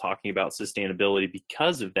hypocritical talking about sustainability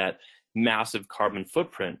because of that massive carbon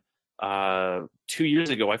footprint. 2 years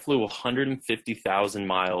ago, I flew 150,000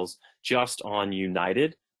 miles just on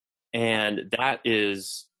United. And that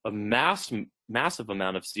is a massive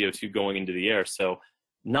amount of CO2 going into the air. So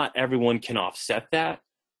not everyone can offset that.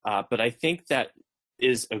 But I think that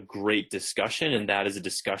is a great discussion. And that is a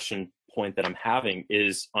discussion point that I'm having,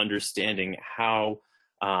 is understanding how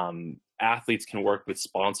athletes can work with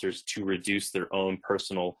sponsors to reduce their own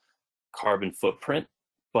personal carbon footprint.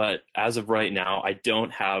 But as of right now, I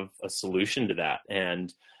don't have a solution to that.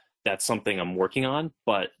 And that's something I'm working on.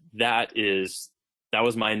 But that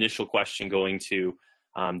was my initial question going to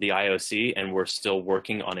the IOC, and we're still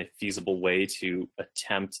working on a feasible way to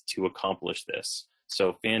attempt to accomplish this.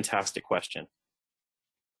 So fantastic question.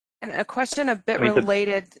 And a question a bit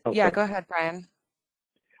related. Yeah, go ahead, Brian.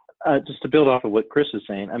 Just to build off of what Chris is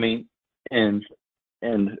saying, I mean, and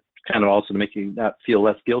kind of also to make you not feel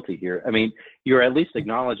less guilty here. I mean, you're at least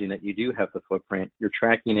acknowledging that you do have the footprint, you're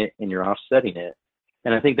tracking it, and you're offsetting it.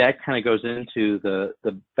 And I think that kind of goes into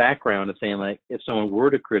the background of saying, like, if someone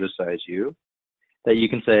were to criticize you, that you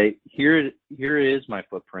can say, here is my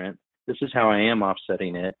footprint, this is how I am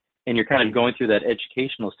offsetting it, and you're kind of going through that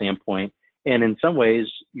educational standpoint. And in some ways,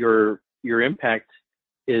 your impact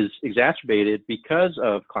is exacerbated because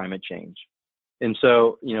of climate change. And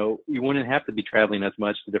so, you know, you wouldn't have to be traveling as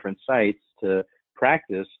much to different sites to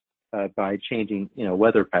practice by changing, you know,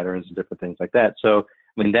 weather patterns and different things like that. So,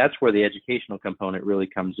 I mean, that's where the educational component really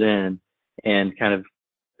comes in, and kind of,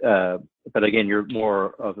 but again, you're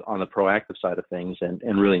more on the proactive side of things and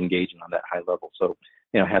really engaging on that high level. So,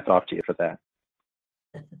 you know, hats off to you for that.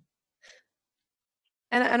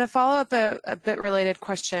 And a follow-up, a bit related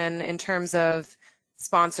question in terms of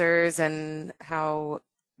sponsors and how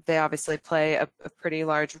they obviously play a pretty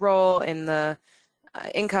large role in the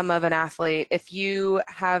income of an athlete. If you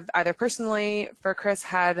have either personally, for Chris,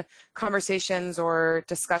 had conversations or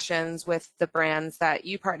discussions with the brands that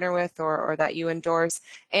you partner with or that you endorse,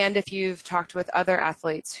 and if you've talked with other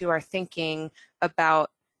athletes who are thinking about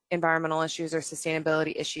environmental issues or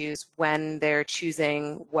sustainability issues when they're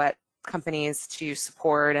choosing what companies to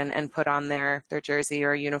support and put on their jersey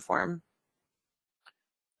or uniform?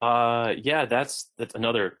 Yeah, that's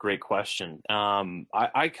another great question.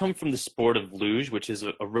 I come from the sport of luge, which is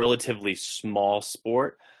a relatively small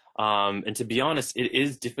sport. And to be honest, it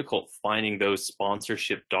is difficult finding those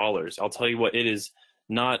sponsorship dollars. I'll tell you what, it is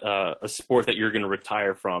not a sport that you're going to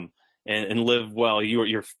retire from and live well.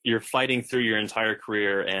 You're fighting through your entire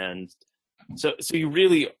career. And so you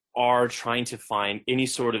really are trying to find any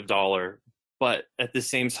sort of dollar, but at the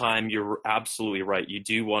same time, you're absolutely right. You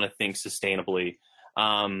do want to think sustainably.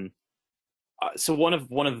 So one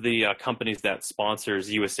of the companies that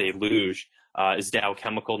sponsors USA Luge is Dow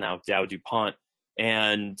Chemical, now Dow DuPont,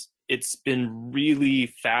 and it's been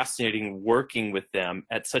really fascinating working with them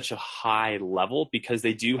at such a high level because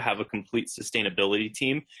they do have a complete sustainability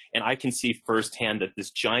team, and I can see firsthand that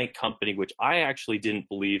this giant company, which I actually didn't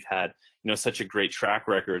believe had, you know, such a great track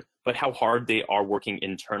record, but how hard they are working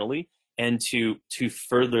internally and to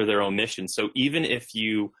further their own mission. So even if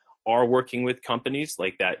you are working with companies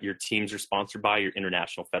like that your teams are sponsored by, your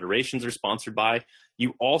international federations are sponsored by,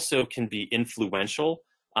 you also can be influential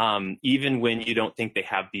even when you don't think they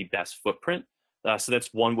have the best footprint. So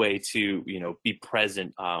that's one way to, you know, be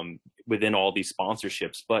present within all these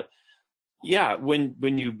sponsorships. But yeah, when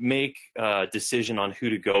you make a decision on who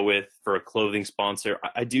to go with for a clothing sponsor,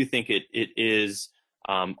 I do think it is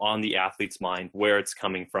on the athlete's mind where it's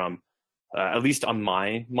coming from, at least on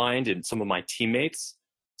my mind and some of my teammates.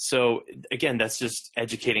 So again, that's just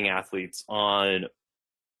educating athletes on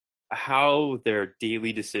how their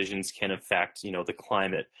daily decisions can affect, you know, the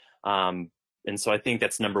climate. And so I think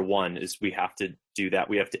that's number one, is we have to do that.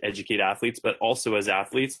 We have to educate athletes, but also as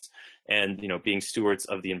athletes and, you know, being stewards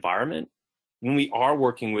of the environment, when we are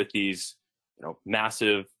working with these, you know,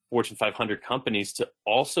 massive Fortune 500 companies, to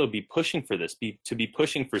also be pushing for this, to be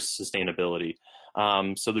pushing for sustainability.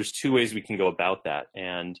 So there's two ways we can go about that.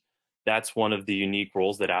 And that's one of the unique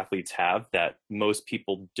roles that athletes have that most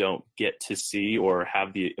people don't get to see or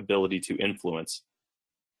have the ability to influence.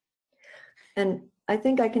 And I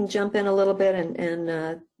think I can jump in a little bit,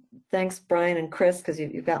 and thanks Brian and Chris, because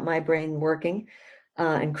you've got my brain working,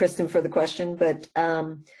 and Kristin for the question. But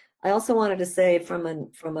I also wanted to say from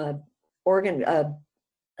a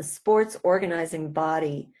sports organizing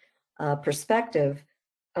body perspective,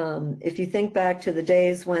 if you think back to the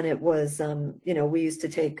days when it was, you know, we used to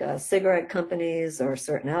take cigarette companies or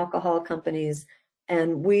certain alcohol companies,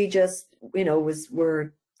 and we just, you know,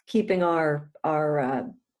 were keeping our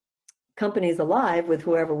companies alive with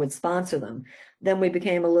whoever would sponsor them. Then we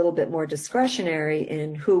became a little bit more discretionary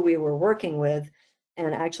in who we were working with,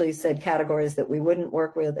 and actually said categories that we wouldn't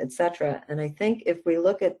work with, etc. And I think if we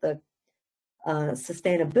look at the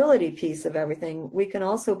sustainability piece of everything, we can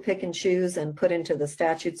also pick and choose and put into the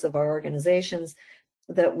statutes of our organizations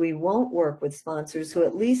that we won't work with sponsors who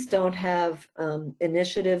at least don't have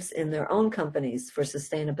initiatives in their own companies for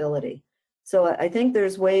sustainability. So I think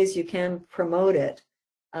there's ways you can promote it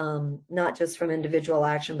not just from individual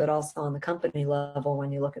action, but also on the company level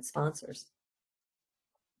when you look at sponsors.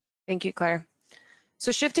 Thank you, Claire.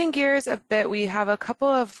 So shifting gears a bit, we have a couple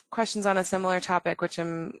of questions on a similar topic, which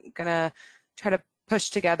I'm going to try to push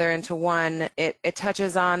together into one. It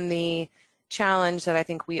touches on the challenge that I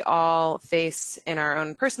think we all face in our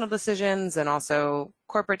own personal decisions and also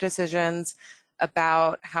corporate decisions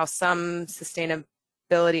about how some sustainability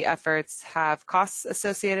efforts have costs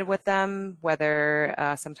associated with them, whether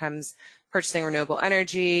sometimes purchasing renewable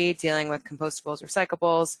energy, dealing with compostables,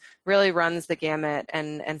 recyclables, really runs the gamut,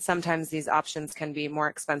 and sometimes these options can be more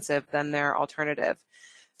expensive than their alternative.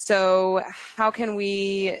 So how can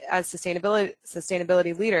we, as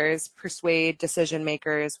sustainability leaders, persuade decision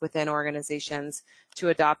makers within organizations to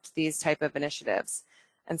adopt these type of initiatives?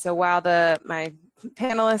 And so while my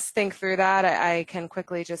panelists think through that, I can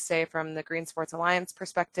quickly just say from the Green Sports Alliance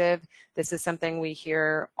perspective, this is something we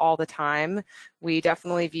hear all the time. We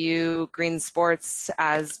definitely view green sports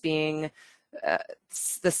as being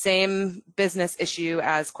the same business issue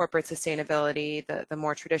as corporate sustainability, the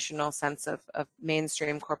more traditional sense of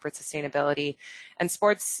mainstream corporate sustainability. And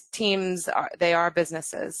sports teams, they are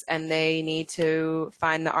businesses, and they need to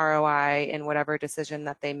find the ROI in whatever decision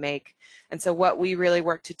that they make. And so what we really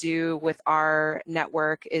work to do with our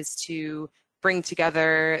network is to bring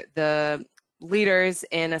together the leaders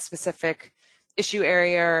in a specific issue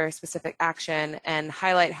area or specific action and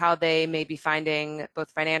highlight how they may be finding both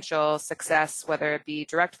financial success, whether it be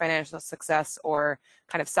direct financial success or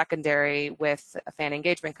kind of secondary with fan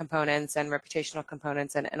engagement components and reputational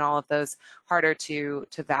components and all of those harder to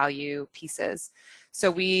value pieces. So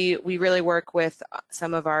we really work with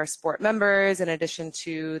some of our sport members in addition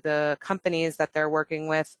to the companies that they're working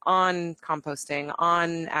with on composting,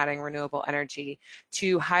 on adding renewable energy,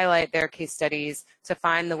 to highlight their case studies, to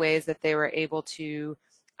find the ways that they were able to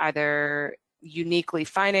either uniquely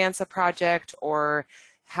finance a project or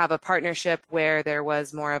have a partnership where there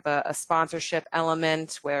was more of a sponsorship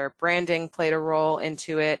element where branding played a role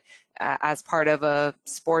into it as part of a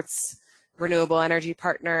sports renewable energy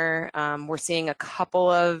partner. We're seeing a couple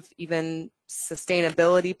of even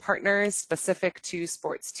sustainability partners specific to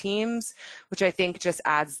sports teams, which I think just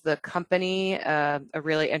adds the company a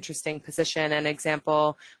really interesting position and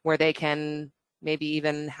example where they can maybe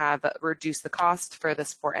even have reduce the cost for the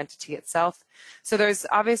sport entity itself. So there's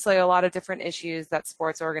obviously a lot of different issues that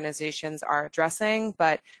sports organizations are addressing,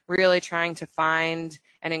 but really trying to find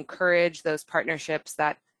and encourage those partnerships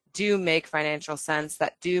that do make financial sense,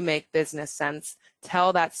 that do make business sense,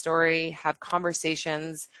 tell that story, have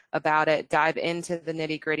conversations about it, dive into the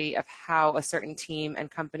nitty-gritty of how a certain team and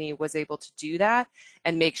company was able to do that,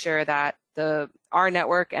 and make sure that our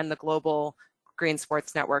network and the global Green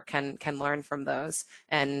Sports Network can learn from those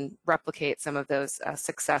and replicate some of those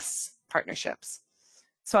success partnerships.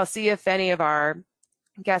 So I'll see if any of our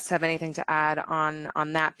guests have anything to add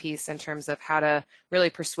on that piece in terms of how to really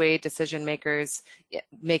persuade decision makers,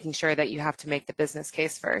 making sure that you have to make the business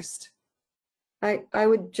case first. I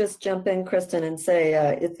would just jump in, Kristin, and say,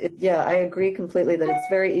 yeah, I agree completely that it's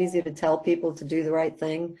very easy to tell people to do the right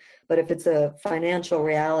thing, but if it's a financial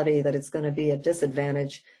reality that it's going to be a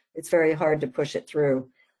disadvantage, it's very hard to push it through.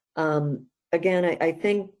 Again, I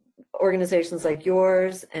think organizations like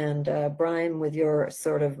yours and Brian, with your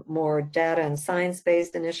sort of more data and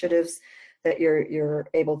science-based initiatives that you're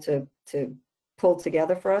able to pull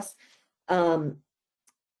together for us,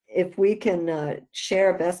 if we can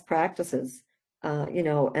share best practices,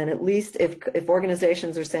 and at least if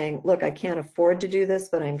organizations are saying, look, I can't afford to do this,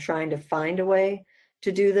 but I'm trying to find a way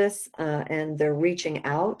to do this, and they're reaching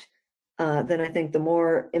out, then I think the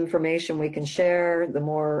more information we can share, the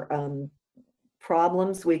more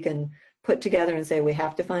problems we can put together and say we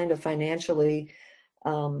have to find a financially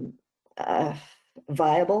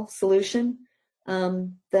viable solution,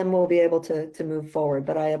 then we'll be able to move forward.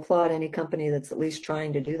 But I applaud any company that's at least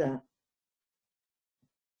trying to do that.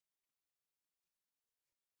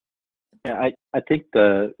 Yeah, I think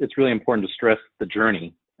it's really important to stress the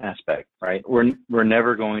journey aspect, right? We're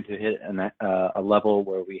never going to hit a level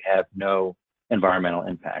where we have no environmental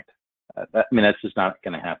impact. That's just not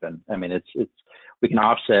going to happen. We can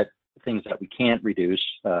offset things that we can't reduce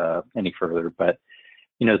any further, but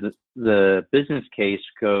the business case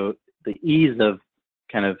the ease of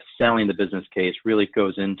kind of selling the business case really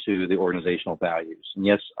goes into the organizational values. And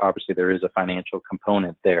yes, obviously there is a financial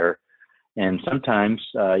component there. And sometimes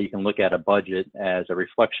you can look at a budget as a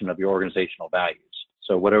reflection of your organizational values.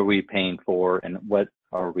 So what are we paying for and what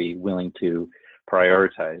are we willing to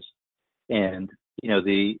prioritize? And,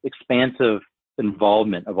 the expansive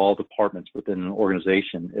involvement of all departments within an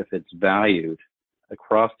organization, if it's valued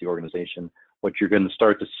across the organization, what you're going to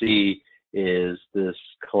start to see is this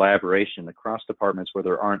collaboration across departments where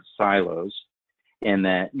there aren't silos, and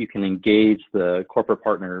that you can engage the corporate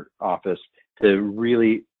partner office to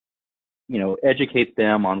really, educate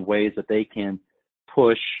them on ways that they can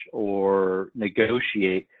push or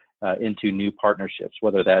negotiate into new partnerships,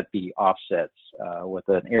 whether that be offsets with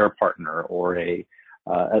an air partner or an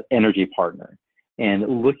energy partner,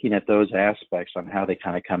 and looking at those aspects on how they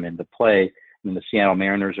kind of come into play. I mean, the Seattle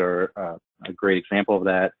Mariners are a great example of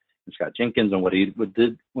that. And Scott Jenkins and what he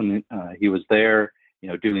did when he was there,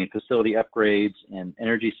 doing facility upgrades and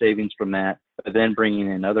energy savings from that, but then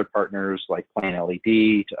bringing in other partners like Plan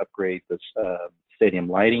LED to upgrade this stadium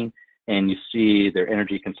lighting. And you see their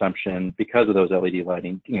energy consumption because of those LED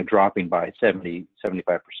lighting, dropping by 70,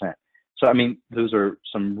 75%. So, I mean, those are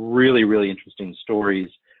some really, really interesting stories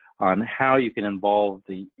on how you can involve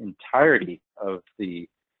the entirety of the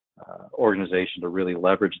organization to really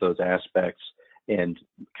leverage those aspects and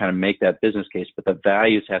kind of make that business case, but the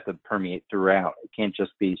values have to permeate throughout. It can't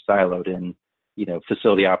just be siloed in,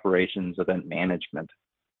 facility operations, event management.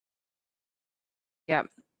 Yeah,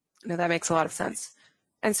 no, that makes a lot of sense.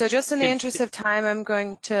 And so just in the interest of time, I'm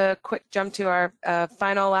going to quick jump to our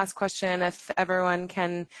final last question. If everyone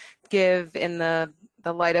can give in the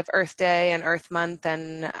light of Earth Day and Earth Month,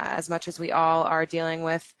 and as much as we all are dealing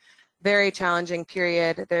with very challenging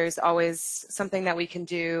period, there's always something that we can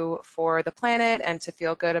do for the planet and to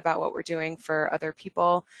feel good about what we're doing for other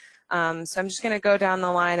people. So I'm just going to go down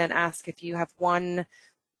the line and ask if you have one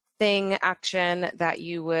thing, action that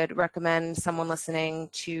you would recommend someone listening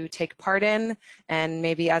to take part in, and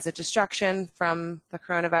maybe as a distraction from the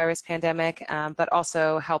coronavirus pandemic, but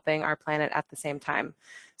also helping our planet at the same time.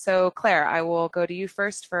 So Claire, I will go to you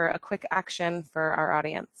first for a quick action for our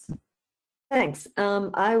audience. Thanks.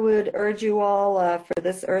 I would urge you all for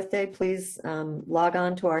this Earth Day, please log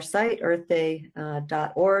on to our site,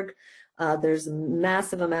 earthday.org. There's a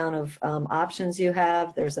massive amount of options you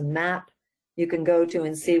have. There's a map you can go to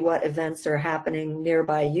and see what events are happening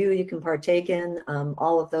nearby you can partake in.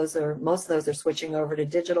 Most of those are switching over to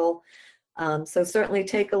digital. So certainly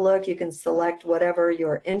take a look. You can select whatever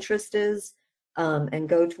your interest is and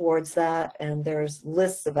go towards that. And there's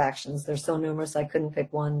lists of actions. They're so numerous, I couldn't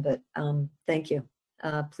pick one, but thank you.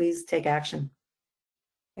 Please take action.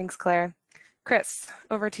 Thanks, Claire. Chris,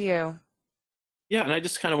 over to you. Yeah, and I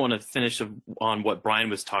just kind of want to finish on what Brian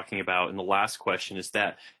was talking about in the last question, is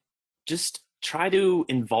that just try to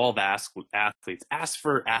involve athletes, ask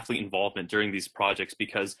for athlete involvement during these projects,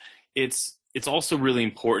 because it's also really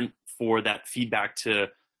important for that feedback to,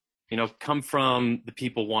 come from the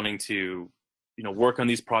people wanting to, work on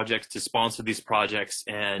these projects, to sponsor these projects.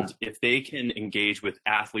 And if they can engage with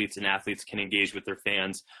athletes and athletes can engage with their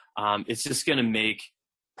fans, it's just going to make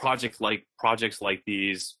projects like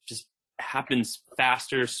these just happens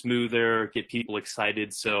faster, smoother, get people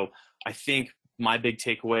excited. So I think my big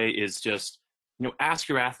takeaway is just, ask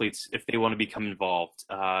your athletes if they want to become involved,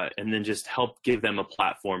 and then just help give them a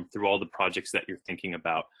platform through all the projects that you're thinking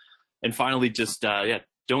about. And finally, just,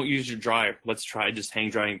 don't use your dryer. Let's try just hang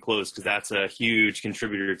drying clothes, because that's a huge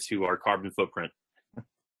contributor to our carbon footprint.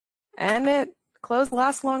 And clothes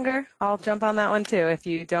last longer. I'll jump on that one too if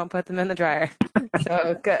you don't put them in the dryer.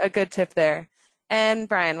 So a good tip there. And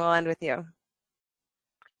Brian, we'll end with you.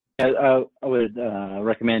 I would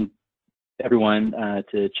recommend everyone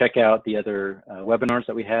to check out the other webinars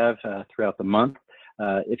that we have throughout the month.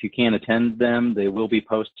 If you can attend them, they will be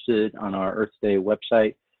posted on our Earth Day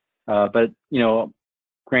website. But,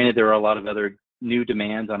 granted, there are a lot of other new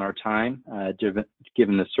demands on our time,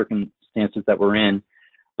 given the circumstances that we're in.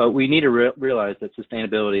 But we need to realize that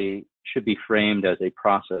sustainability should be framed as a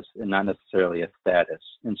process and not necessarily a status.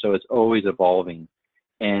 And so it's always evolving.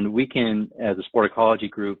 And we can, as a sport ecology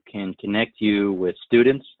group, can connect you with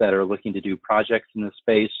students that are looking to do projects in this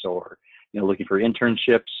space, or looking for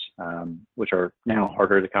internships, which are now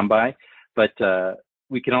harder to come by. But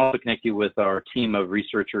we can also connect you with our team of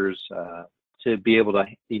researchers to be able to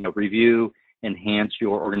review, enhance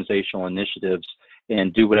your organizational initiatives,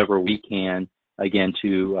 and do whatever we can, again,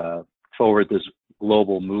 to forward this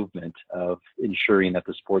global movement of ensuring that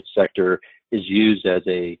the sports sector is used as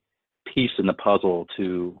a piece in the puzzle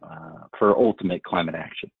for ultimate climate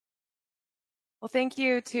action. Well, thank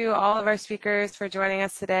you to all of our speakers for joining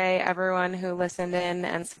us today, everyone who listened in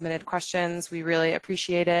and submitted questions. We really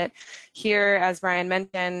appreciate it. Here, as Brian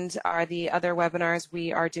mentioned, are the other webinars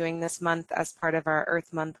we are doing this month as part of our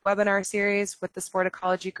Earth Month webinar series with the Sport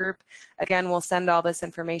Ecology Group. Again, we'll send all this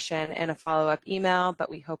information in a follow-up email, but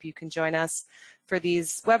we hope you can join us for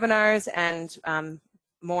these webinars and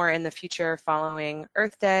more in the future following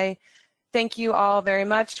Earth Day. thank you all very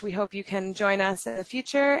much. We hope you can join us in the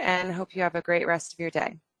future and hope you have a great rest of your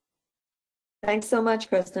day. Thanks so much,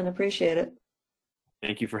 Kristin. Appreciate it.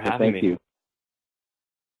 Thank you for having me. Thank you.